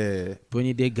 Yeah.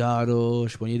 Pogner des gâteaux,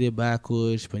 je pognais des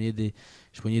backwoods, je pognais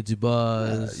du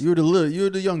buzz. You were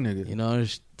the young nigga. You know,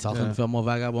 j'étais en train de faire mon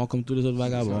vagabond comme tous les autres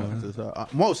vagabonds. C'est ça.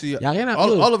 Moi aussi. Y a rien à all,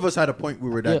 foutre. all of us had a point we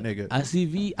were that Yeah, nigga. À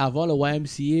CV, avant le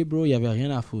YMCA, bro, il y avait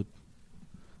rien à foutre.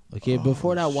 Okay,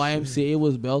 before that YMCA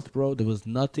was built, bro, there was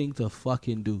nothing to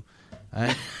fucking do.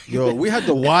 Alright? Yo, we had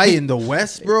the Y in the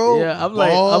West, bro. Yeah, I'm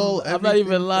like, Ball, I'm not everything,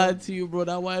 even bro. lying to you, bro.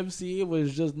 That YMCA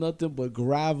was just nothing but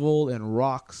gravel and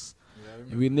rocks.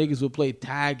 And we niggas would play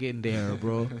tag in there,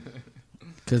 bro.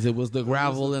 Cause it was the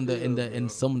gravel and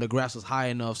some of the grass was high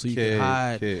enough so you Okay, could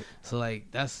hide. okay. So like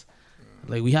that's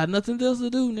like we had nothing else to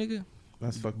do, nigga.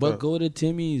 That's fucked But up. go to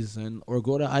Timmy's or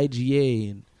go to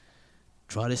IGA and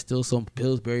try to steal some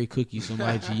Pillsbury cookies from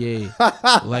IGA.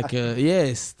 Like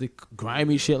yes, the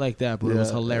grimy shit like that, bro. It was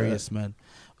Yeah, hilarious, man.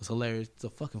 It was hilarious. It's a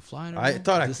fucking flyer. I man.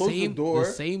 thought I closed the door.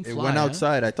 The same It flyer. went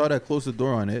outside. I thought I closed the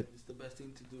door on it. It's the best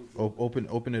thing to do, bro.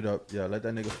 Open it up. Yeah, let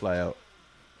that nigga fly out.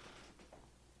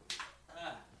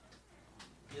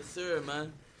 Yes, sir,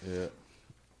 man. Yeah.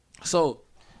 So,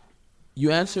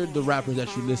 you answered the rappers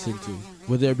that you listen to.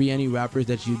 Would there be any rappers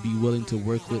that you'd be willing to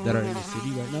work with that are in the city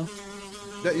right now?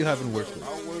 That you haven't worked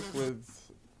with.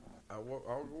 I'll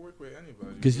work with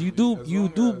anybody. Because you really, do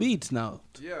as long as- beats now.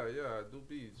 Yeah, I do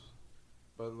beats.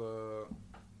 But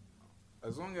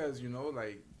as long as, you know,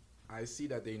 like, I see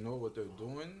that they know what they're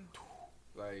doing,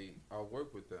 like, I'll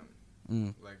work with them.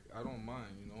 Mm. Like, I don't mind,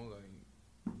 you know, like.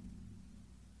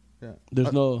 Yeah.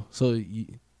 There's no As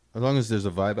long as there's a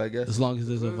vibe, I guess. as long as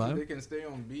there's a As long as They vibe. can stay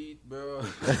on beat, bro. we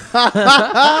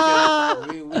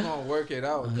gonna work it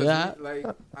out. 'Cause Yeah. like,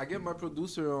 I get my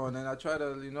producer on and I try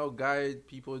to, you know, guide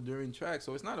people during tracks.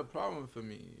 So it's not a problem for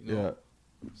me, you know.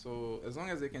 Yeah. So as long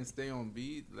as they can stay on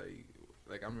beat,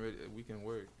 like I'm ready, we can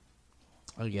work.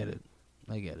 I get it.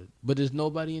 But there's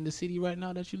nobody in the city right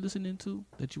now that you're listening to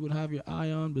that you would have your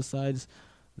eye on besides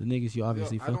the niggas you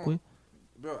obviously I fuck don't- with.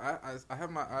 Bro, I have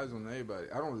my eyes on everybody.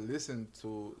 I don't listen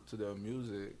to their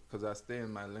music because I stay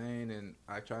in my lane and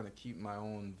I try to keep my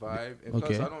own vibe. And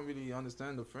Okay. plus, I don't really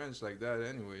understand the French like that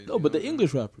anyway. No, but the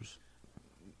English rappers.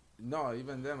 No,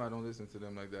 even them, I don't listen to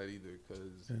them like that either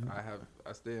because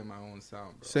I stay in my own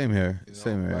sound, bro. Same here. You know?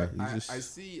 Same here. But You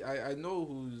just- I know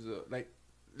who's like,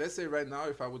 let's say right now,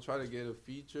 if I would try to get a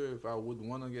feature, if I would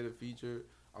want to get a feature,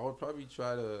 I would probably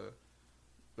try to,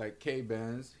 like K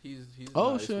Benz. He's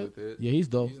Oh nice shit. with it. Yeah, he's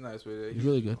dope. He's nice with it. He's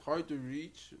really good. Hard to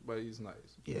reach, but he's nice.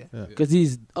 Yeah. Yeah. Because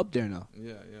he's up there now.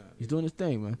 Yeah. He's doing his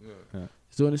thing, man. Yeah.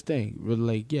 He's doing his thing. Really,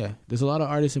 like, yeah. There's a lot of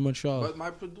artists in Montreal. But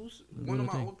my producer, Doing one of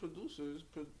the my thing. old producers,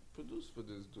 produced for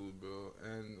this dude, bro.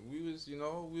 And we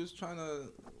was trying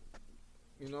to,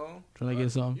 you know, Trying to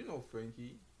get some. You know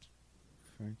Frankie.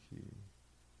 Frankie.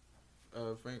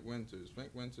 Frank Winters.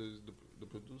 Frank Winters, the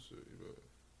producer.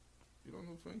 You don't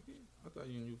know Frankie? I thought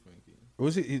you knew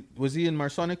Frankie. Was he in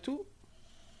Marsonic too?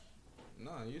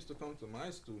 Nah, he used to come to my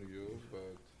studio,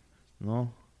 but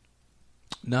No.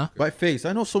 Nah. By face.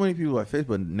 I know so many people by face,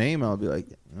 but name I'll be like,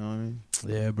 you know what I mean?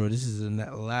 Yeah, bro. This is the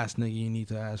last nigga you need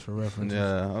to ask for references.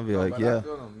 Yeah, I'll be no, like, but yeah. I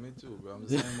feel him. Me too, bro. I'm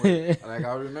the same way. Like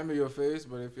I remember your face,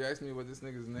 but if you ask me what this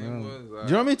nigga's name was, Do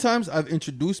you know how many times I've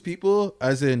introduced people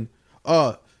as in,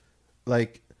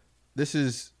 like, this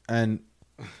is, and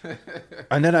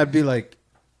then I'd be like,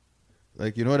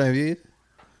 you know what I mean?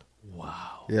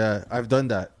 Wow. Yeah, I've done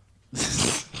that.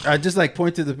 I just like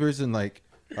point to the person like,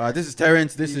 this is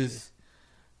Terrence, this is,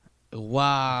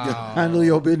 Wow. handle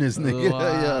your business, nigga.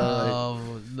 Wow.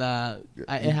 Yeah,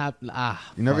 like, It happened.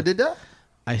 you never did that?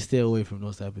 I stay away from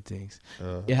those type of things.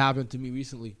 It happened to me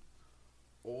recently.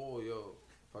 Oh, yo,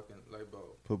 fucking light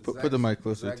bulb. Put the mic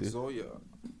closer Zach to you. Zoya.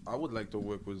 I would like to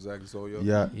work with Zach Zoya.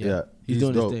 Yeah. He's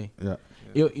doing his dope. thing.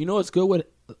 Yeah. You know what's good with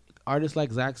artists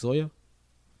like Zach Zoya?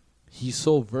 he's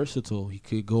so versatile. He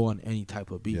could go on any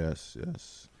type of beat. Yes.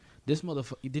 This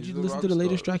motherfucker. Did He's you a listen rock to the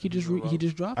latest star. track he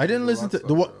just dropped? I didn't listen to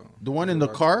the one in the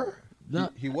car. Nah.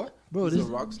 He what? Bro, He's a this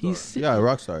rock star. he's singing. Yeah,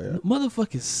 Rockstar. Yeah.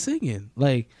 Motherfucker's singing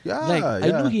like I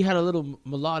Yeah. knew he had a little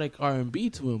melodic R&B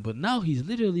to him, but now he's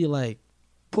literally like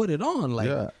put it on like.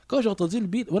 Yeah. Quand j'ai entendu le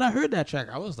beat, when I heard that track,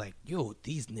 I was like, "Yo,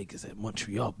 these niggas at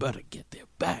Montreal better get their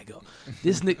bag up."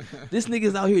 This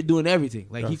nigga's out here doing everything.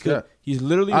 Like he could, he's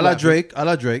literally A la rapping. Drake.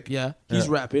 Yeah, he's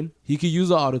Yeah. rapping. He could use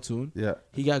the autotune. Yeah.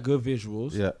 He got good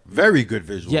visuals. Yeah. Very good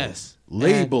visuals. Yes.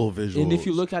 Label and, visuals. And if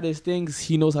you look at his things,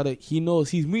 he knows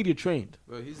he's media trained.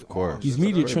 But he's Of course. He's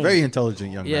media trained. Very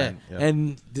intelligent young Yeah. man. Yeah.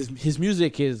 And his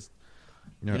music is,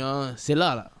 Yeah. you know, c'est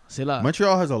là.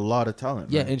 Montreal has a lot of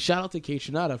talent. Yeah, man. and shout out to K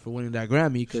Trinata for winning that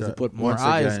Grammy because it Shout- put more once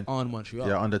eyes again, on Montreal.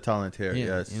 Yeah, on the talent here. Yeah,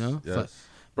 Yes. you know? Yes.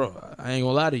 Bro, I ain't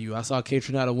gonna lie to you. I saw K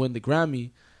Trinata win the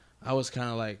Grammy. I was kind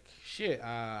of like, shit.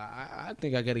 I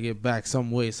think I gotta get back some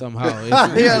way somehow.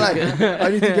 Yeah, like I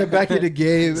need to get back in the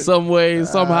game. some way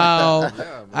somehow.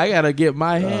 man. I gotta get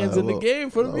my hands in the well, game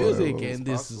for the music, well, and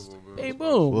this is possible, bro. hey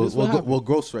boom. We'll this what happened. we'll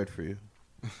ghostwrite for you.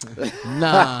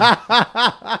 Nah,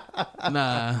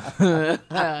 nah,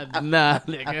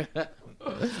 nigga.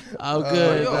 I'm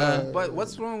good. Yo, but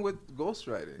what's wrong with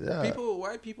ghostwriting? Yeah.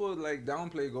 Why people like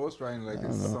downplay ghostwriting like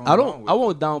it's something I wrong don't. with I it?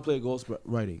 won't downplay ghost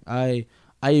writing. I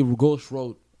ghost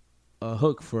wrote a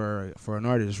hook for an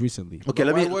artist recently. Okay, But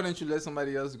let why me. wouldn't you let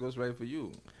somebody else ghostwrite for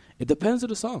you? It depends on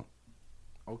the song.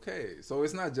 Okay, so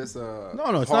it's not just a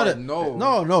No, it's hard not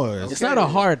a no. It's not a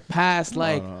hard pass.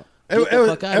 Like no. get the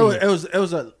fuck outta here. It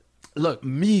was a Look,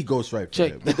 me ghostwrite for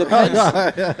check. him. It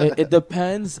depends. it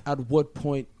depends at what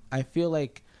point. I feel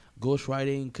like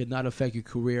ghostwriting could not affect your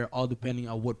career, all depending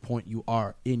on what point you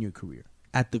are in your career.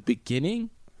 At the beginning,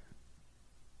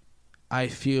 I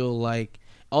feel like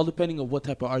all depending on what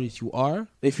type of artist you are.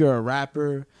 If you're a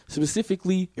rapper,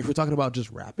 specifically, if we're talking about just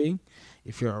rapping,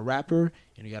 if you're a rapper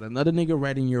and you got another nigga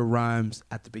writing your rhymes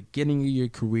at the beginning of your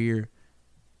career,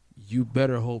 you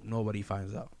better hope nobody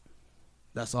finds out.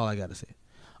 That's all I gotta say.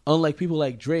 Unlike people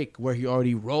like Drake, where he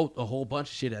already wrote a whole bunch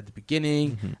of shit at the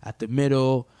beginning, at the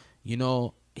middle, you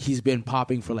know, he's been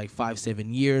popping for like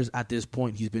 5-7 years. At this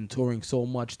point, he's been touring so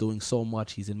much, doing so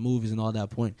much. He's in movies and all that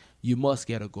point. You must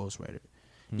get a ghostwriter.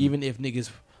 Even if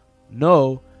niggas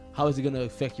know, how is it going to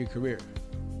affect your career?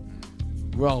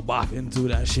 We're all bopping to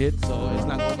that shit, so it's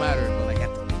not going to matter. But like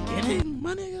at the beginning,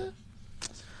 my nigga,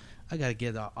 I got to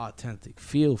get an authentic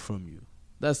feel from you.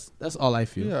 That's all I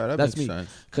feel. Yeah, that That's makes me. sense.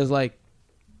 Because like,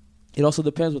 it also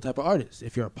depends what type of artist.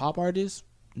 If you're a pop artist,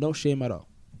 no shame at all.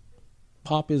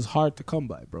 Pop is hard to come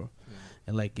by, bro.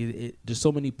 And like there's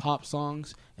so many pop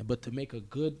songs, but to make a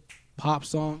good pop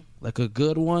song, like a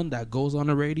good one that goes on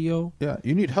the radio, Yeah,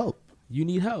 you need help. you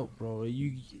need help, bro.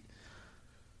 You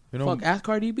know, fuck, ask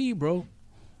Cardi B, bro.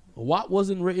 What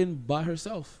wasn't written by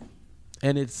herself,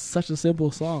 and it's such a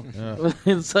simple song. Yeah.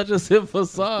 It's such a simple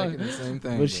song, Thinking the same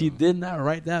thing, but she bro. did not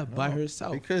write that by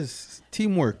herself. because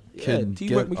teamwork can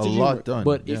teamwork get makes a the dream lot work. done.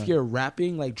 But yeah. if you're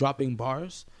rapping, like dropping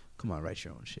bars, come on, write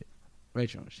your own shit.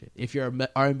 Write your own shit. If you're a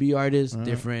R&B artist,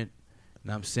 different. You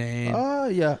know what I'm saying?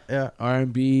 yeah,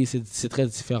 R&B, c'est très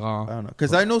différent. I don't know,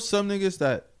 because I know some niggas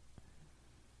that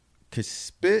can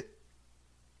spit,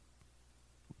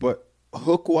 but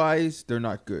hook wise, they're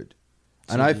not good.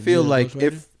 So And I you feel need a like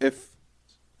ghostwriter? if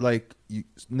like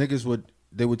niggas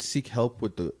would seek help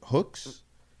with the hooks.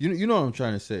 You know what I'm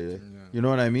trying to say. You know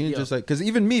what I mean? Yeah. Just like, because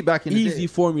even me back in the Easy day.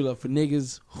 formula for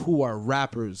niggas who are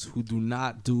rappers who do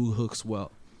not do hooks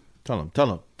well. Tell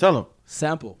them.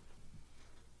 Sample.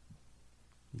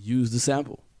 Use the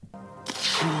sample.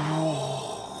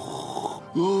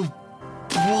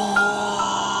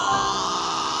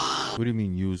 What do you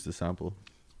mean use the sample?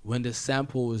 When the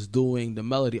sample is doing the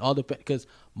melody, all the because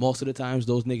most of the times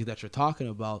those niggas that you're talking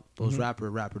about, those rapper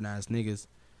ass niggas,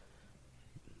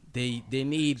 they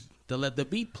need to let the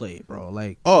beat play, bro.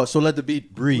 Like Oh, so let the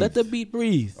beat breathe. let the beat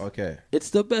breathe. Okay. It's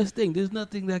the best thing. There's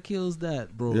nothing that kills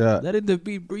that, bro. Yeah. Letting the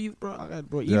beat breathe, bro.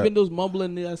 Bro, Yeah. even those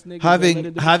mumbling ass niggas. that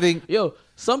letting the Having yo,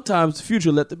 sometimes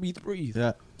Future let the beat breathe.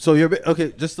 yeah. So you're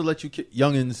okay. Just to let you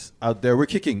youngins out there, we're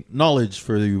kicking knowledge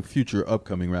for you future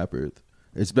upcoming rappers.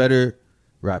 It's better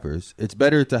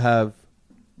to have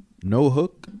no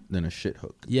hook than a shit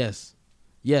hook. Yes.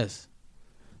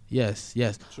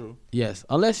 True. Yes.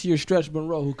 Unless you're Stretch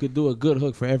Monroe, who could do a good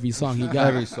hook for every song he got.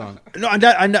 Every song. No, and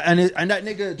that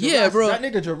nigga. Jurassic, Yeah, bro. That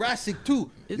nigga Jurassic too.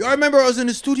 It's- Y'all remember I was in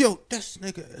the studio. This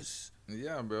nigga is.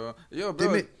 Yeah, bro. Yo, They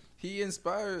bro. make- He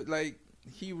inspired. Like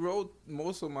he wrote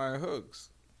most of my hooks.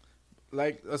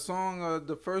 Like a song,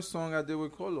 the first song I did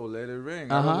with Colo, Let It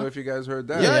Ring. I don't know if you guys heard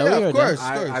that. Yeah, we of heard course.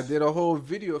 I did a whole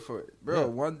video for it. Bro, Yeah.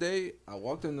 one day I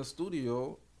walked in the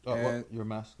studio and your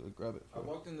mask, grab it. I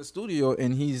walked in the studio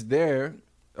and he's there,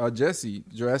 Jesse,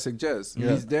 Jurassic Jess.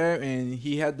 Yeah. He's there and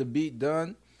he had the beat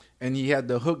done and he had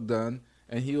the hook done.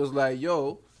 And he was like,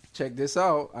 yo, check this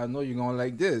out. I know you're going to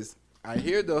like this. I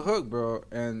hear the hook, bro,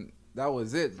 and that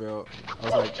was it, bro. I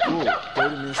was like, cool.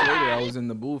 30 minutes later, I was in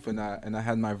the booth and I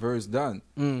had my verse done.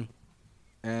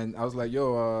 And I was like,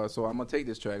 yo, so I'm going to take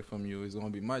this track from you. It's going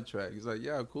to be my track. He's like,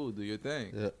 yeah, cool. Do your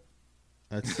thing. Yeah.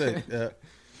 That's it. Yeah.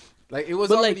 Like, it was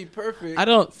But, already like,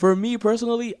 perfect. For me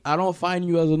personally, I don't find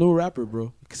you as a new rapper,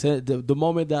 bro. 'Cause the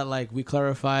moment that, like, we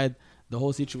clarified the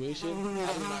whole situation,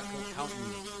 I do not count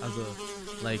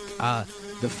you as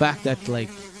the fact that, like,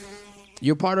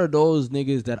 you're part of those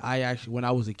niggas that I actually, when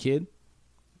I was a kid,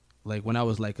 like when I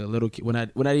was like a little kid, when I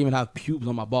didn't even have pubes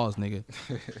on my balls, nigga.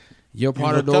 You're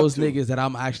part of looked up those to. niggas that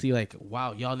I'm actually like,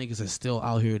 wow, y'all niggas are still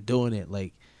out here doing it.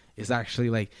 Like, it's actually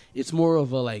like, it's more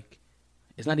of a like,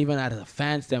 it's not even at a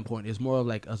fan standpoint. It's more of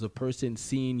like as a person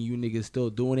seeing you niggas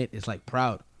still doing it. It's like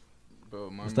proud.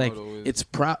 Bro, my It's like motto is it's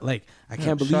proud. Like I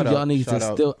can't believe shout y'all out, niggas shout are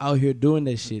out. still out here doing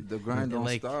that shit. the grind And, don't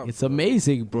like, stop. it's bro.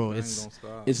 amazing, bro. The grind It's don't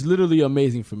stop. it's literally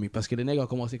amazing for me parce que les nègres ont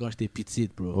commencé quand j'étais petit,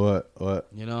 bro. What?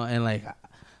 You know, and like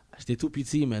j'étais tout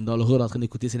petit, man, dans le hood en train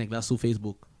d'écouter ces nègres-là sur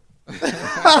Facebook.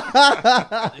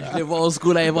 Je les vois au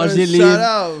school à Evangeline. Shout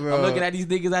out, bro. I'm looking at these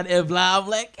niggas at Evla. I'm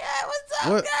like, yeah, what's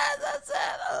up, What? guys? That's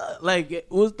it. Like, it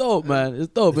was dope, man. It's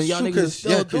dope. And It's y'all true, niggas are 'cause-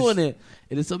 still yeah, 'cause- doing it.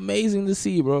 And it's amazing to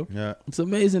see, bro. Yeah. It's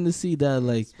amazing to see that,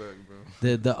 like, Respect,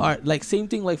 bro. the art. Like, same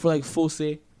thing, like, for, like, Fosse.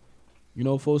 You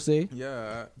know Fosse?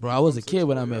 Yeah. Bro, I was a kid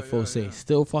when I met Yeah, Fosse. yeah.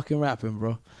 Still fucking rapping,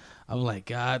 bro. I'm like,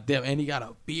 God damn. And he got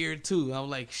a beard, too. I'm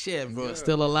like, shit, bro. Yeah.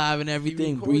 Still alive and everything,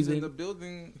 He records breathing. in the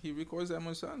building. He records at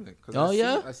Monsanto. Oh,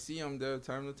 yeah? I see him there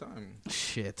time to time.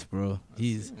 Shit, bro. I see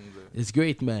He's... him there. It's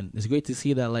great, man. It's great to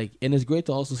see that, like, and it's great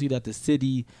to also see that the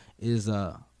city is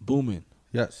booming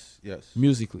Yes.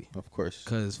 musically. Of course.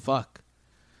 Cause fuck,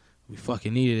 we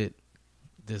fucking needed it.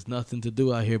 There's nothing to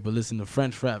do out here but listen to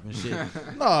French rap and shit.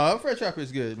 No, French rap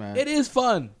is good, man. It is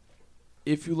fun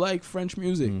if you like French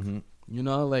music. Mhm. You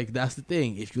know, like that's the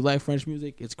thing. If you like French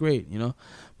music, it's great. You know,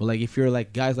 but like if you're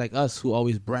like guys like us who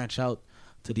always branch out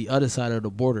to the other side of the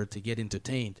border to get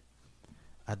entertained,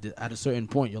 at a certain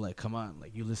point you're like, come on,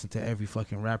 like you listen to every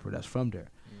fucking rapper that's from there.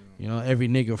 You know, every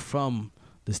nigga from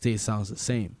the state sounds the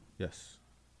same. Yes.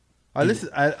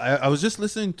 I was just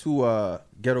listening to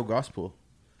Ghetto Gospel.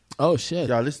 Oh shit,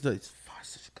 Yeah, I listened to it. It's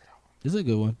such a good album. this is a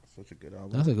good one. Such a good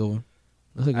album. That's a good one.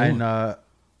 That's a good one.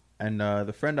 And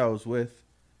the friend I was with,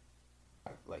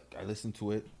 I listened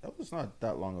to it. That was not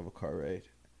that long of a car ride.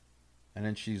 And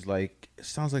then she's like, "It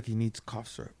sounds like he needs cough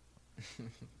syrup."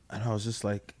 And I was just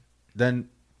like, then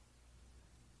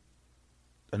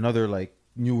another like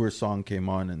newer song came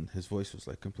on, and his voice was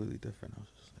like completely different. I was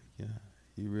just like, "Yeah,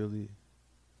 he really."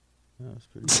 Yeah, it's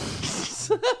pretty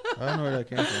good. I don't know where that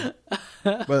came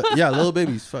from. But yeah, Lil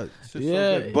Baby's fuck. It's just so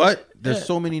Yeah, good. But there's yeah.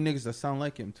 so many niggas that sound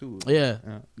like him too. Yeah,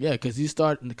 Yeah. yeah,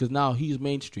 because now he's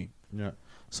mainstream. Yeah.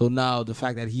 So now the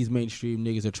fact that he's mainstream,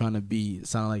 niggas are trying to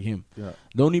sound like him. Yeah.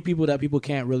 The only people that people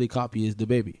can't really copy is the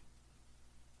baby.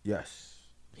 Yes.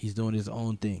 He's doing his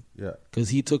own thing Yeah. because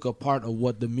he took a part of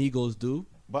what the Migos do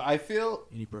But I feel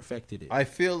and he perfected it.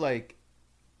 like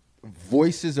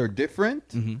voices are different,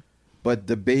 Mm-hmm. but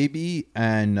the baby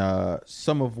and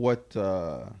some of what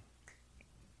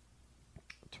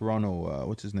Toronto,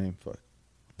 what's his name? Fuck.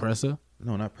 Pressa,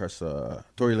 No, not Press.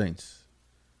 Tory Lanez.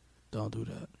 don't do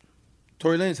that.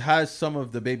 Tory Lanez has some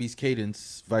of the baby's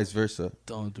cadence, vice versa.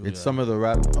 Don't do It's that. some of the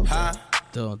rap.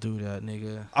 Don't do that,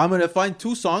 nigga. I'm gonna find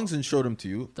 2 songs and show them to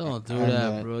you. Don't do And,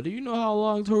 that, bro. Do you know how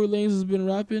long Tory Lanez has been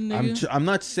rapping, nigga? I'm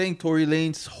not saying Tory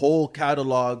Lanez's whole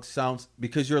catalog sounds,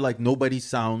 because you're like nobody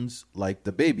sounds like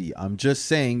the baby. I'm just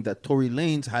saying that Tory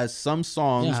Lanez has some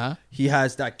songs. Yeah. He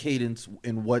has that cadence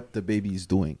in what the baby is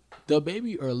doing. The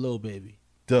baby or Lil Baby?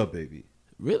 The baby.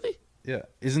 Really? Yeah.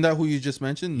 Isn't that who you just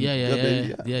mentioned? Yeah, The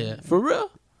baby? yeah. For real?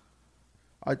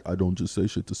 I don't just say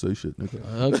shit to say shit, nigga.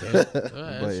 Okay. All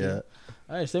right, But shit. yeah.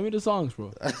 All right, send me the songs,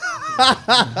 bro.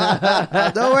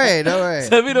 Don't worry.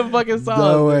 Send me the fucking songs.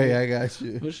 Don't worry, nigga. I got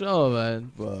you. For sure,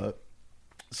 man. But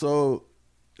so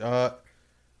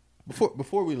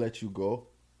before we let you go,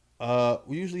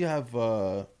 we usually have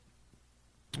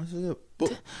what's it?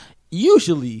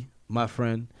 Usually, my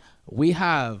friend, we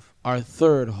have our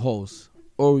third host,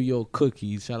 Oreo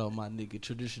Cookies. Shout out my nigga,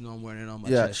 traditional. I'm wearing it on my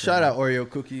chest. Shout right out Oreo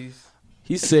Cookies. now.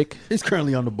 He's sick. He's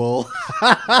currently on the bowl.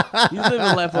 He's living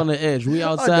life on the edge. We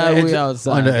outside. We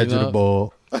outside. On the edge of the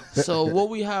bowl. So what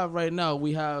we have right now,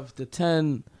 we have the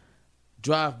 10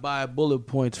 drive-by bullet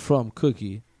points from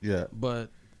Cookie. Yeah. But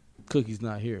Cookie's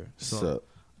not here. So So,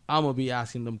 I'm going to be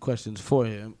asking them questions for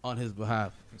him on his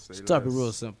behalf. Say Start it less.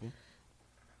 real simple.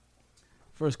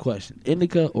 First question.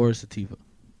 Indica or sativa?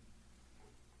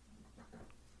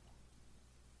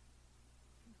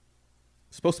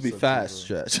 supposed to be Sativa. fast,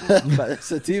 Stretch.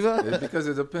 Sativa? It's because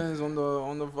it depends on the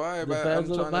vibe. Depends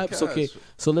I'm on the trying vibes. to Okay. catch.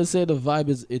 So let's say the vibe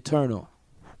is eternal.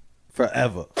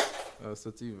 Forever.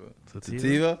 Sativa.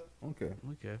 Sativa? Okay.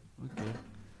 Okay.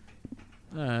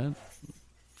 All right.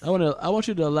 I want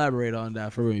you to elaborate on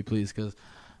that for me, please, because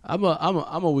I'm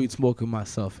a weed smoker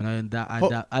myself, and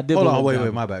I did. Hold on,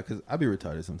 wait, my bad, because I be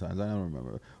retarded sometimes. I don't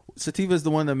remember. Sativa is the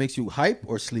one that makes you hype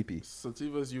or sleepy?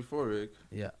 Sativa's euphoric.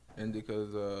 Yeah.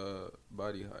 Indica's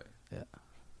body high. Yeah.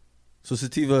 So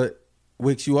sativa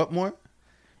wakes you up more?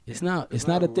 It's not a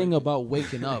thing waking- about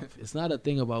waking up. It's not a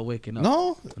thing about waking up.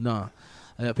 No? No.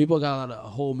 People got a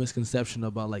whole misconception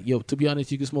about like, yo, to be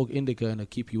honest, you can smoke indica and it'll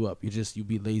keep you up. You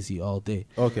be lazy all day.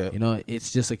 Okay. You know,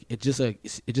 it's just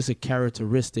a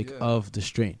characteristic Yeah. of the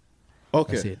strain.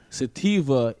 Okay. That's it.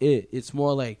 Sativa, it's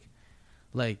more like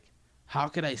how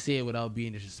could I say it without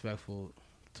being disrespectful?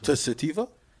 To sativa?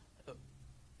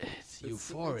 It's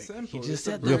euphoric. It's simple. He just It's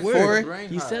a said brain- the Euphoric? word. brain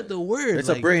He high. said the word. It's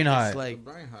a brain high. It's like It's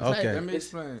a brain high. Okay. Let me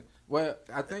explain. Well,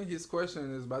 I think his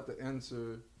question is about to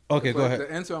answer. Okay, go ahead.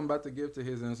 The answer I'm about to give to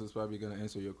his answer is probably going to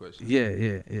answer your question. yeah.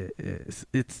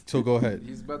 It's So go ahead.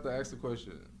 He's about to ask the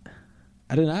question.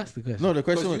 I didn't ask the question. No, the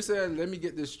Because question you was... said, let me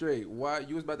get this straight. Why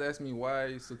you was about to ask me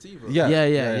why sativa? Yeah.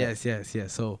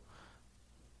 Yes. So,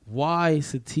 why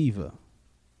sativa?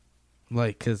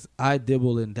 Like, cause I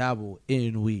dibble and dabble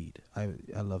in weed. I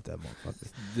love that motherfucker.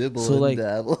 Dibble So, and like-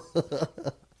 dabble.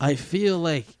 I feel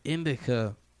like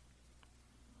indica.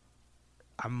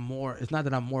 It's not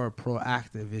that I'm more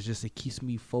proactive. It's just it keeps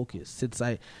me focused.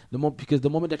 Because the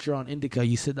moment that you're on indica,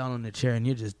 you sit down on the chair and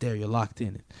you're just there. You're locked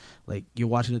in. Like you're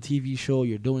watching a TV show,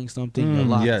 you're doing something, you're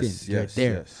locked in. You're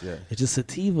there. Yes. It's just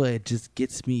sativa. It just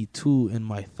gets me too in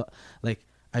my thought. Like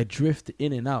I drift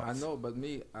in and out. I know, but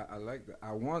me, I like that.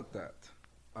 I want that.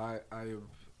 I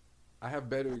have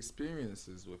better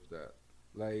experiences with that.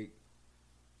 Like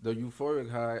the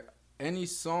euphoric high, any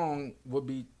song would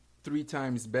be 3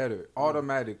 times better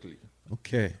automatically.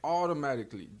 Okay.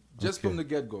 Automatically, just Okay. from the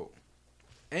get go,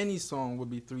 any song would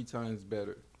be 3 times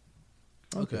better.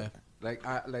 Okay. Like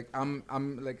I'm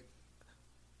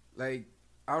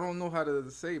I don't know how to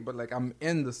say, but like I'm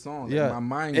in the song. Like, Yeah. my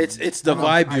mind. It's the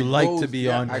I vibe you like to goes- be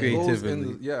yeah, on I goes creatively. in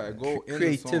the- I go in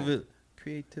the song.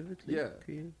 Creativity? Yeah.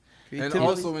 And Creativity?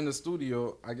 also in the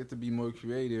studio, I get to be more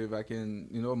creative. I can,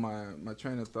 my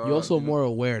train of thought. You're also you know. more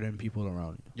aware than people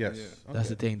around you. Yes. Yeah. That's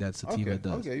the thing that sativa Okay.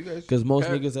 does. Okay, you guys. Because most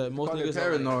Par- niggas are call it like,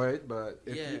 paranoid, but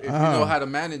if, Yeah. you, if you Ah. know how to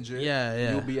manage it,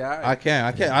 Yeah. you'll be alright. I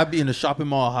can't. I'd be in the shopping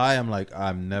mall high. I'm like,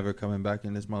 I'm never coming back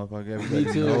in this motherfucker. Everybody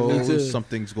Me too, knows me too.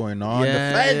 something's going on. Yeah,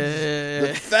 the feds, yeah.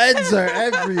 the feds are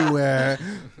everywhere.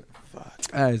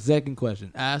 All right, second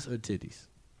question: ass or titties?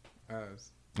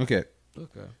 As Okay,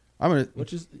 Okay. I'm gonna.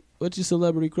 What's your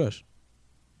celebrity crush?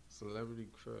 celebrity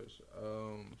crush,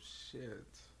 shit,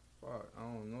 fuck, I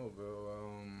don't know, bro.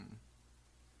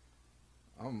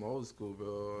 I'm old school,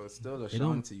 bro. Still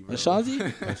Ashanti, bro. Ashanti?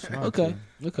 Okay.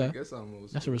 I guess I'm old school.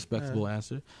 That's a respectable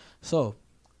answer. So,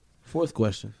 fourth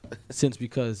question,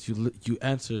 because you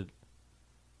answered,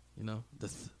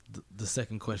 the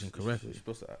second question correctly. You're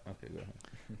supposed to. Okay, go ahead.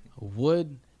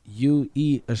 Would you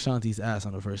eat Ashanti's ass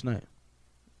on the first night,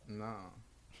 Nah.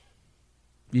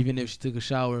 even if she took a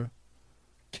shower?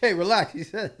 Okay, relax. He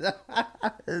said.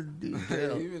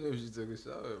 Even if she took a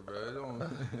shower, bro. I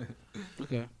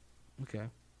don't. Okay.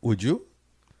 Would you?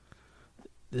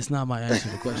 It's not my answer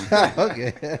to the question.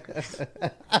 Okay.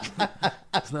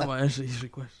 It's not my answer to the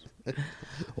question.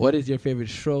 What is your favorite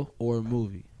show or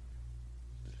movie?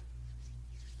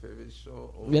 Favorite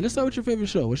show? Yeah, let's start with your favorite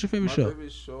show. What's your favorite My show?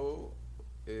 favorite show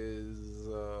is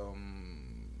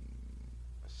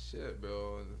shit,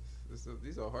 bro.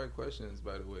 These are hard questions,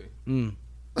 by the way.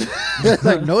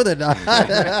 Like, no, they're not.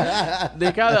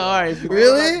 They kind of are. If you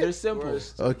Really? They're simple.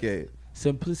 Worst. Okay.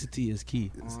 Simplicity is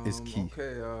key. It's key.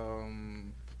 Okay,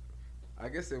 I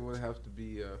guess it would have to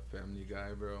be a Family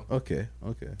Guy, bro. Okay.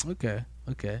 Okay.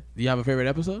 Do you have a favorite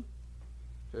episode?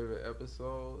 Favorite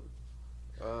episode?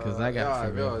 Because I got a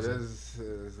favorite episode. This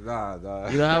is nah.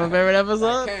 You don't have a favorite I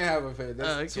episode? can't have a favorite.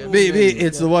 That's Okay. too B, many.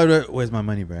 it's the one where, where's my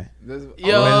money, bro? This- Yo,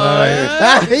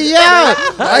 yeah,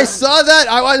 I saw that.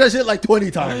 I watched that shit like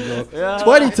 20 times, bro. Yeah.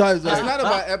 20 times, It's bro. not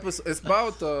about episode. It's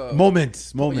about the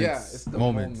Moments. Yeah, it's the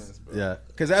moments, bro. Yeah,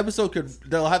 because the episode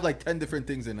they'll have like 10 different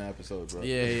things in the episode, bro.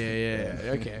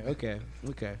 Yeah.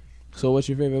 Okay. So, what's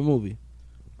your favorite movie?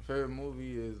 favorite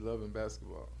movie is Love and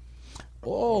Basketball.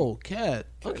 Oh, Cat.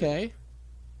 Okay.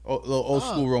 Old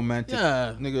school romantic.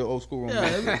 Yeah. Nigga, old school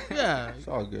romantic. Yeah. It's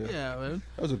all good. Yeah, man.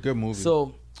 That was a good movie.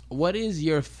 So, what is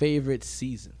your favorite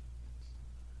season?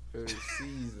 Favorite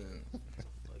season.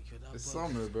 It's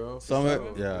summer, bro. Summer,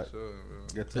 For yeah. sure,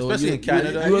 bro. Especially in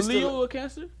Canada. You a used to- Leo or a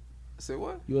Cancer? Say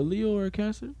what? You a Leo or a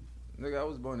Cancer? Nigga, I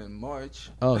was born in March.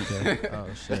 Oh, okay. Oh,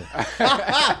 shit.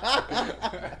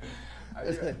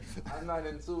 I'm not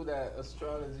into that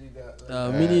astrology.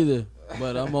 That Me neither.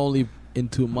 But I'm only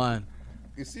into mine,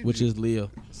 you see, which is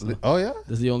Leo. So Oh, yeah?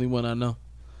 that's the only one I know.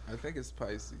 I think it's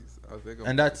Pisces. I think I'm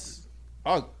And that's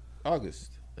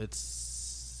August.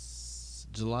 It's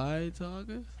July to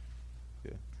August?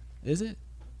 Yeah. Is it?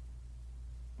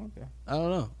 Okay. I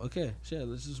don't know. Okay, shit.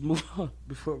 Let's just move on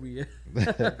before we.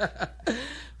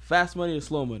 Fast money or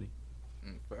slow money?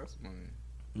 fast money.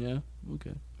 Yeah.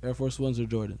 Okay. Air Force Ones or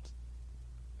Jordans?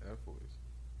 Air Force.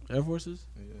 Air Forces?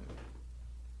 Yeah.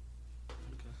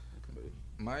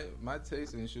 My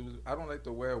taste in shoes, I don't like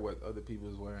to wear what other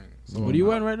people's wearing. So What are you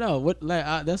wearing right now? What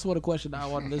that's what a question I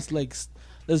want.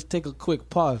 Let's take a quick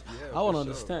pause. Yeah, I want to for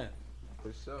sure. understand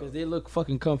For sure. because they look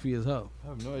fucking comfy as hell. I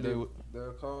have no idea.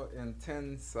 They're called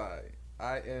Intensai.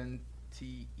 INTENSI.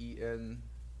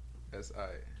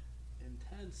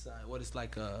 Intense side. What is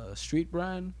like a street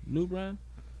brand, new brand?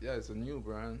 Yeah, it's a new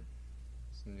brand.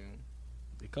 It's new.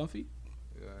 They comfy?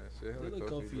 Yeah, shit, They look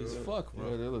comfy bro. as fuck,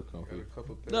 bro. Yeah, they look Got comfy. a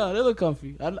couple pairs. No, they look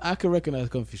comfy. I can recognize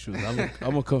comfy shoes.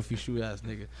 I'm a comfy shoe ass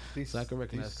nigga. So I can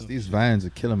recognize comfy. These Vans are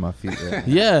killing my feet. Yeah.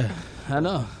 Yeah, I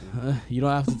know. You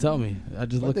don't have to tell me. I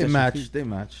just But looked they at your match. feet. They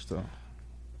match, though.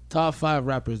 Top 5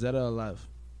 rappers that are alive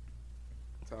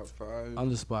Top 5. on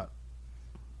the spot.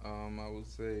 I would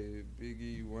say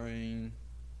Biggie, Wayne,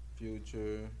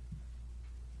 Future.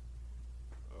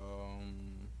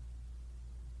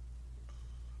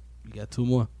 You got 2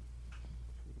 more.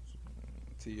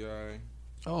 T.I.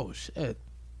 Oh shit!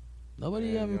 Nobody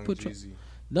and ever Young put Jeezy.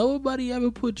 nobody ever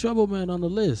put Trouble Man on the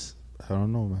list. I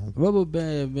don't know, man. Rubber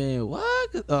Band Man,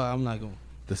 what? Oh, I'm not going.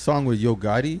 The song with Yo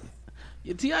Gotti.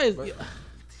 Yeah, T.I. is. But- Yeah.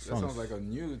 That sounds like a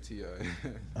new T.I.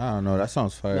 I don't know. That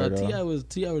sounds fire, No, though.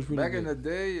 T.I. was pretty Back good. in the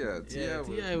day, yeah. T.I. Yeah, was,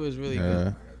 T.I. was really Yeah.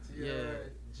 good. T.I., Yeah.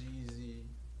 Jeezy.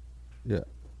 Yeah.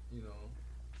 You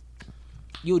know.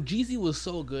 Yo, Jeezy was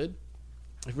so good.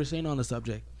 If we're saying on the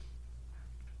subject,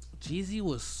 Jeezy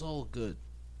was so good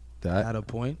at That a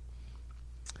point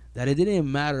that it didn't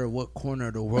matter what corner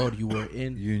of the world you were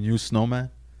in. you knew Snowman.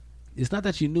 It's not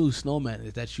that you knew Snowman;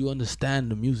 it's that you understand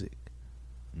the music.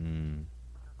 Mm.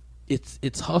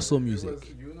 It's hustle music. It was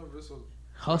universal.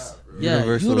 Hustle, trap, bro. yeah,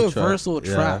 Universal universal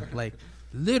trap, trap. Like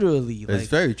literally, It's like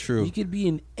very true. you could be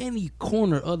in any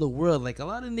corner of the world. Like a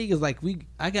lot of niggas, like we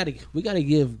gotta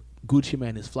give Gucci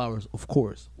Man his flowers, of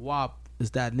course. WAP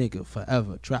is that nigga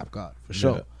forever, trap god for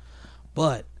sure. Yeah.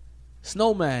 But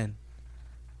Snowman,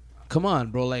 come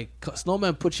on, bro. Like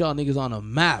Snowman put y'all niggas on a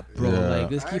map, bro. Yeah.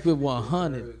 Like let's keep it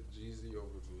 100. Jeezy over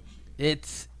Gucci.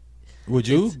 It's Would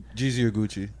you? Jeezy or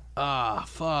Gucci?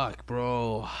 fuck,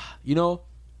 bro. You know,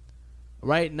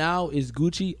 right now is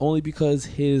Gucci only because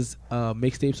his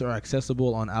mixtapes are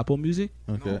accessible on Apple Music.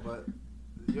 Okay. No, but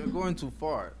you're going too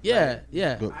far. Yeah,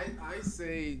 yeah. But- I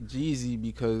say Jeezy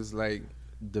because like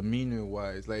demeanor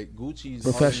wise, like Gucci's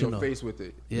Professional. all in your face with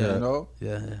it. Yeah. You know?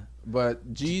 Yeah.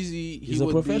 But Jeezy, He's a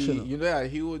would professional. be, you know, yeah,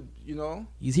 he would, you know,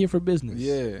 He's here for business.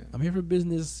 yeah. I'm here for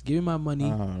business. Give me my money.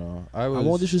 I don't know. I I was.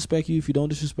 won't disrespect you if you don't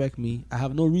disrespect me. I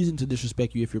have no reason to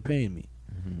disrespect you if you're paying me.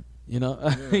 Mhm. You know?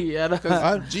 Yeah. Yeah.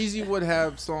 Because Jeezy would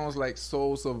have songs like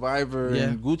Soul Survivor, Yeah.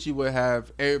 and Gucci would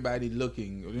have Everybody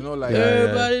Looking. You know, like Yeah.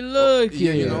 Everybody look.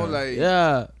 Yeah, you know, like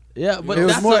Yeah. Yeah, but It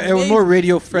was that's more. It was amazing. more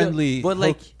radio friendly. Yeah, but,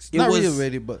 like, hooks. it not was- radio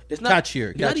radio, but it's not-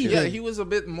 catchier. not catchier. even- yeah, he was a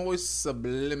bit more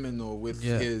subliminal with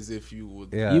Yeah. his, if you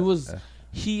would. Yeah. He was.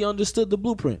 He understood the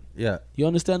blueprint. Yeah. He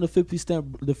understand the 50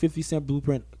 Cent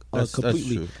blueprint That's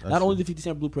completely. true. That's Not only true. the 50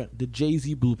 Cent blueprint, the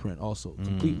Jay-Z blueprint also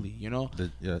completely. You know,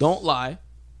 Yes. don't lie,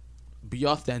 be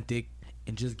authentic,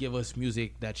 and just give us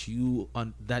music that you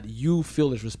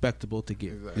feel is respectable to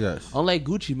give. Exactly. Yes. Unlike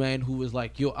Gucci Man, who was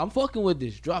like, "Yo, I'm fucking with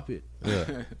this, drop it,"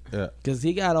 Yeah. Yeah. because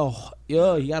he got a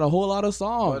whole lot of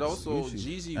songs. But also,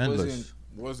 Jeezy. Jeezy Endless.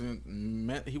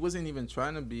 wasn't he wasn't even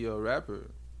trying to be a rapper.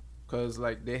 Cause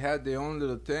like they had their own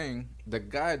little thing.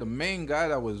 The main guy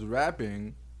that was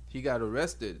rapping, he got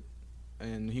arrested,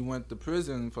 and he went to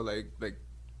prison for like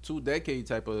 2 decade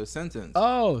type of sentence.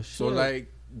 Oh shit. So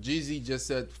like Jeezy just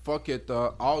said, "Fuck it,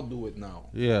 I'll do it now."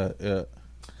 Yeah.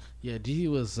 Yeah, Jeezy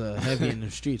was heavy in the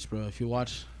streets, bro. If you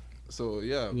watch, So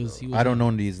yeah, he was I don't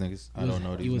know these niggas. I don't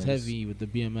know these. He was niggas. heavy with the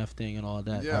BMF thing and all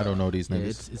that. Yeah. I don't know these Yeah,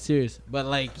 niggas. it's serious. But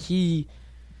like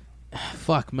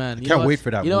fuck man, I can't wait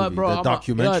for that You know movie. what, bro? The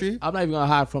documentary. I'm not even gonna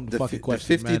hide from the fucking the question.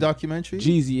 50 man. documentary.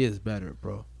 Jeezy is better,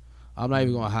 bro. I'm not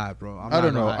even gonna hide, bro. I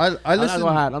don't know. I listen.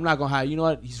 I'm not gonna hide. You know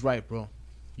what? He's right, bro.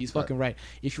 He's fucking right.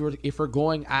 If we're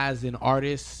going as an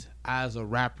artist, as a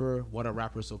rapper, what a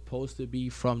rapper's supposed to be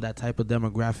from that type of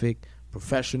demographic,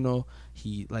 professional.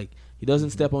 He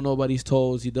doesn't step on nobody's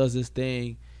toes. He does his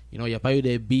thing. You know, y'a pas eu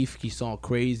des beef qui sont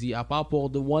crazy. À part pour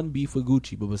the one beef with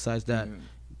Gucci, but besides that,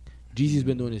 Jeezy's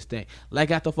been doing his thing. Like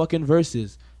at the fucking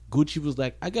Verses, Gucci was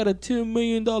like, I got a $10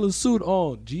 million suit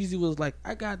on. Jeezy was like,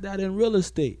 I got that in real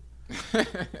estate.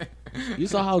 You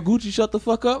saw how Gucci shut the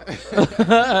fuck up?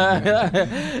 Yeah,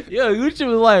 Gucci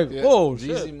was like, whoa,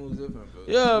 Jeezy shit. moves different, bro.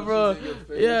 Yeah, bro.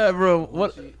 Yeah, bro.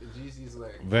 What? Jeezy's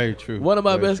like Very true. One of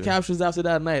my Very best true. captions after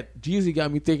that night, Jeezy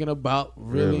got me thinking about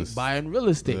really buying real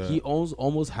estate. Yeah. He owns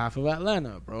almost half of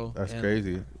Atlanta, bro. That's And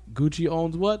crazy. Gucci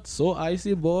owns what? So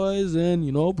Icy Boys and,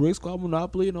 you know, Brick Squad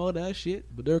Monopoly and all that shit.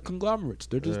 But they're conglomerates.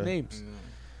 They're just names.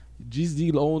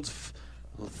 Jeezy owns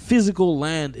physical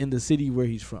land in the city where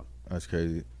he's from. That's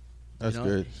crazy. That's You know?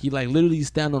 good. He like literally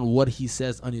stand on what he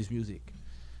says on his music.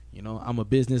 You know, I'm a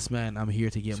businessman. I'm here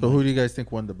to get So money. who do you guys think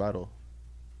won the battle?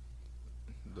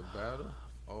 the battle.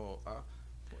 Oh,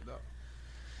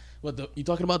 What you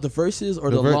talking about? The verses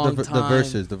or the long time?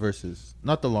 The verses.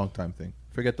 Not the long time thing.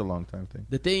 Forget the long time thing.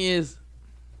 The thing is,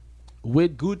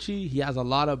 with Gucci, he has a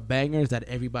lot of bangers that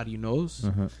everybody knows.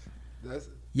 that's.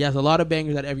 He has a lot of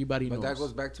bangers that everybody But knows. that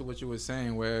goes back to what you were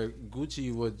saying, where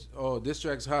Gucci would, this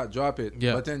track's hot, drop it.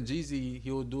 Yeah. But then Jeezy,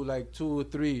 he would do like 2 or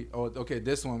 3. Oh, okay,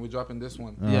 this one, we're dropping this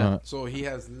one. Yeah. So he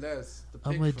has less to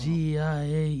pick I'm a from.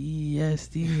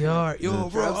 GIAESTR. Yo,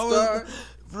 Trap bro, star.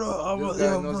 bro, This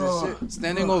guy knows his shit.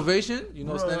 Standing ovation, you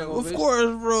know, standing ovation. Of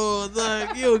course, bro.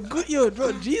 Like, yo,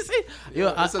 bro, Jeezy.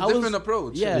 Yo, It's a different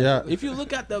approach. Yeah. Yeah. If you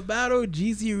look at the battle,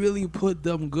 Jeezy really put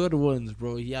them good ones,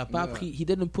 bro. Yeah, he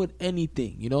didn't put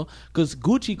anything, you know, because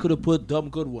Gucci could have put them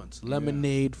good ones.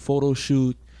 Lemonade, photo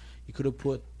shoot. He could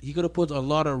have put a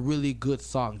lot of really good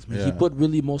songs. Man. He Yeah. put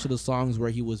really most of the songs where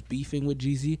he was beefing with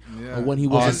Jeezy, Yeah. or when he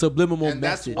was a And- subliminal and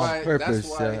message. On purpose,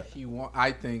 That's why yeah. he won.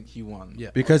 I think he won. Yeah.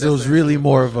 Because it was really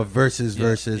more of a versus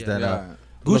versus yeah. than Yeah. a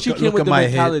Gucci look- came look with at the my hit.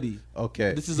 mentality.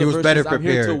 Okay. This is he a was versus, better I'm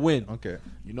prepared. here to win. Okay.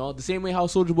 You know, the same way how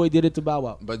Soulja Boy did it to Bow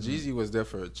Wow. But Jeezy was there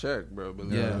for a check, bro.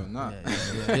 Believe it or not.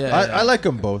 I like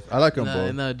them both. I like them Nah,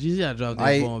 both. nah, Jeezy, I dropped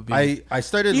that bomb beat. I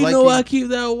started You liking. know I keep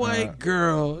that white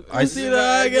girl. I see see that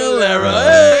that Aguilera. Aguilera.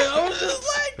 Hey, I was just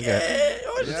like, Okay. hey. I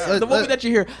was just- Yeah. the moment that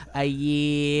you hear,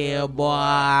 yeah, boy,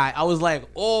 I was like,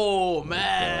 oh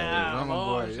man, I'm a oh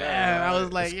boy, man. yeah. I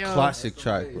was like, yo, Classic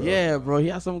track, bro. yeah, bro, he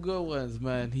has some good ones,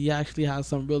 man. He actually has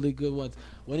some really good ones.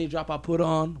 When he dropped I Put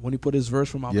On, when he put his verse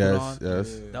from I Put On,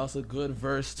 Yes. that was a good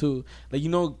verse too. Like, you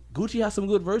know, Gucci has some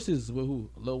good verses with who?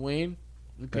 Lil Wayne.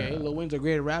 Okay, Yeah. Lil Wayne's a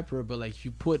great rapper, but like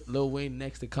you put Lil Wayne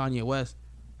next to Kanye West,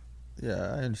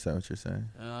 Yeah, I understand what you're saying.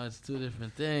 it's two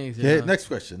different things. you Okay, know? next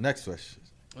question.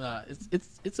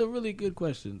 It's a really good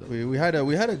question though. We had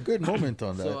a good moment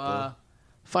on that. So,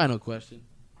 final question: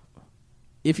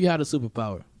 if you had a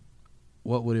superpower,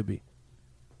 what would it be?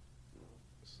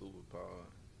 Superpower.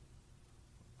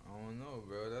 I don't know,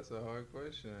 bro. That's a hard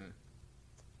question.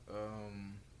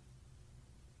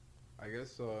 I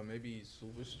guess maybe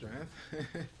super strength.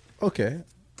 Okay,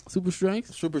 Super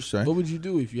strength. super strength. What would you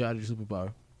do if you had your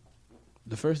superpower?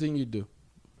 The first thing you'd do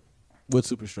with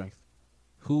super strength.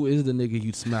 Who is the nigga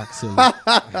you'd smack silly? No, I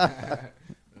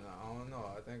don't know.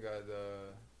 I think I'd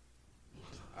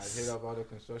hit up all the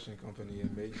construction company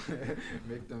and make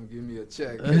them give me a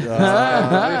check.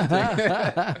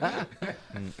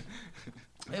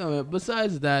 Yeah, man,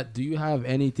 besides that, do you have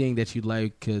anything that you'd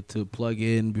like to plug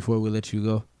in before we let you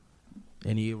go?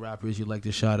 Any rappers you'd like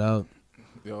to shout out?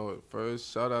 Yo,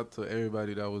 first shout out to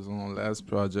everybody that was on last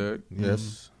project.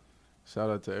 Yes, Shout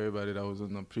out to everybody that was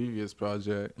on the previous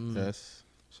project. yes.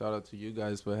 Shout out to you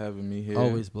guys for having me here.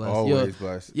 Always blessed. Always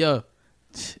blessed. Yo,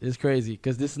 it's crazy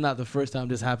because this is not the first time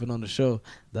this happened on the show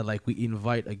that like we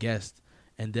invite a guest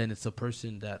and then it's a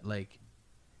person that like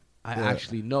I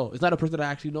actually know. It's not a person that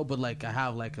I actually know, but like I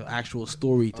have like an actual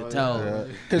story to tell.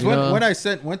 Because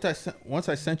once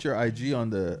I sent your IG on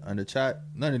the chat,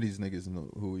 none of these niggas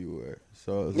knew who you were.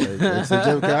 So it was like, it's a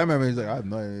joke. I remember he's like, I have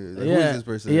no idea. Like, who is this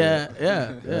person? Yeah.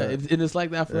 And it's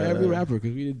like that for every rapper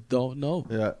because we don't know.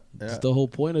 Yeah. It's the whole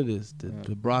point of this,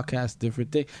 to broadcast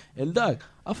different things. And Doug,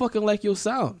 I fucking like your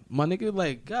sound, my nigga.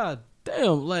 Like, god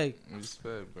damn, like,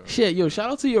 respect, bro. Shit, yo, shout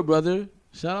out to your brother.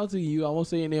 Shout out to you. I won't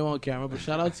say your name on camera, but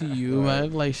shout out to you,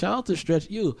 man. Like, shout out to Stretch.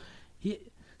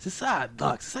 C'est ça,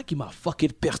 Doc. C'est ça qui m'a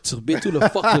fucking perturbé tout le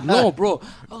fucking long, bro.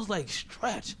 I was like,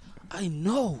 Stretch, I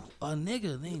know a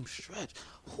nigga named Stretch.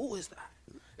 Who is that?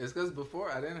 It's because before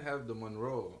I didn't have the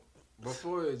Monroe.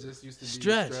 Before it just used to be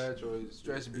Stretch or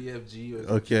Stretch BFG or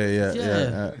something. Okay, yeah,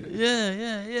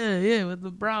 with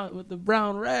the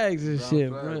brown rags and shit,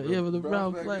 flag, bro. Yeah, with the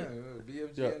brown flag.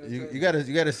 BFG you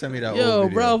gotta send me that. Yo,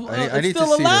 old bro, video. I it's need still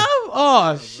to see alive? this.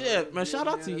 Oh shit, man! Shout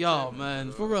out to y'all,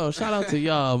 man. For real, shout out to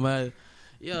y'all, man.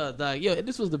 Yeah, dog. Yo,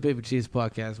 this was the Baby Chase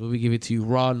podcast where we give it to you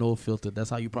raw, no filter.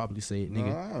 That's how you probably say it,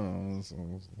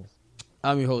 nigga.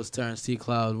 I'm your host, Terrence T.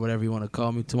 Cloud, whatever you want to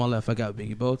call me. To my left, I got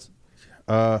Biggie Boats.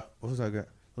 What was I got?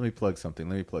 Let me plug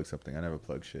something. I never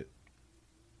plug shit.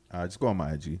 Just go on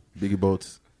my IG, Biggie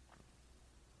Boats.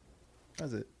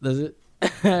 That's it.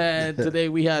 And today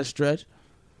we had Stretch.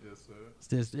 Yes,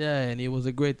 sir. Yeah, and it was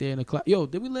a great day in the class. Yo,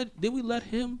 did we let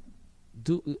him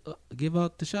give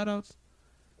out the shout outs?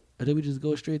 Or did we just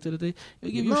go straight to the thing?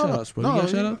 Yo, give you shout outs, bro. You got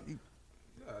a shout out?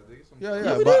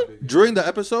 Yeah. But during the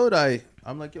episode,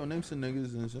 I'm like, yo, name some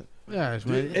niggas and shit. Yeah,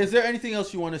 man. Is there anything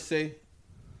else you want to say?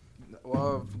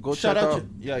 Well, go Shout check out out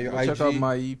your go IG. check out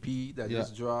my EP that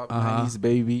just dropped, 90s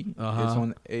Baby. It's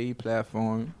on a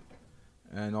platform.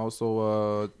 And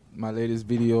also my latest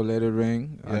video, Let It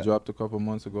Ring. I dropped a couple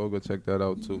months ago. Go check that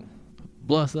out too.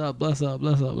 Bless up. We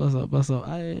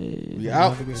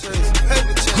out.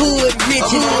 Hood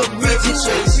riches.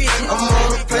 I'm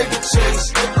on a paper chase.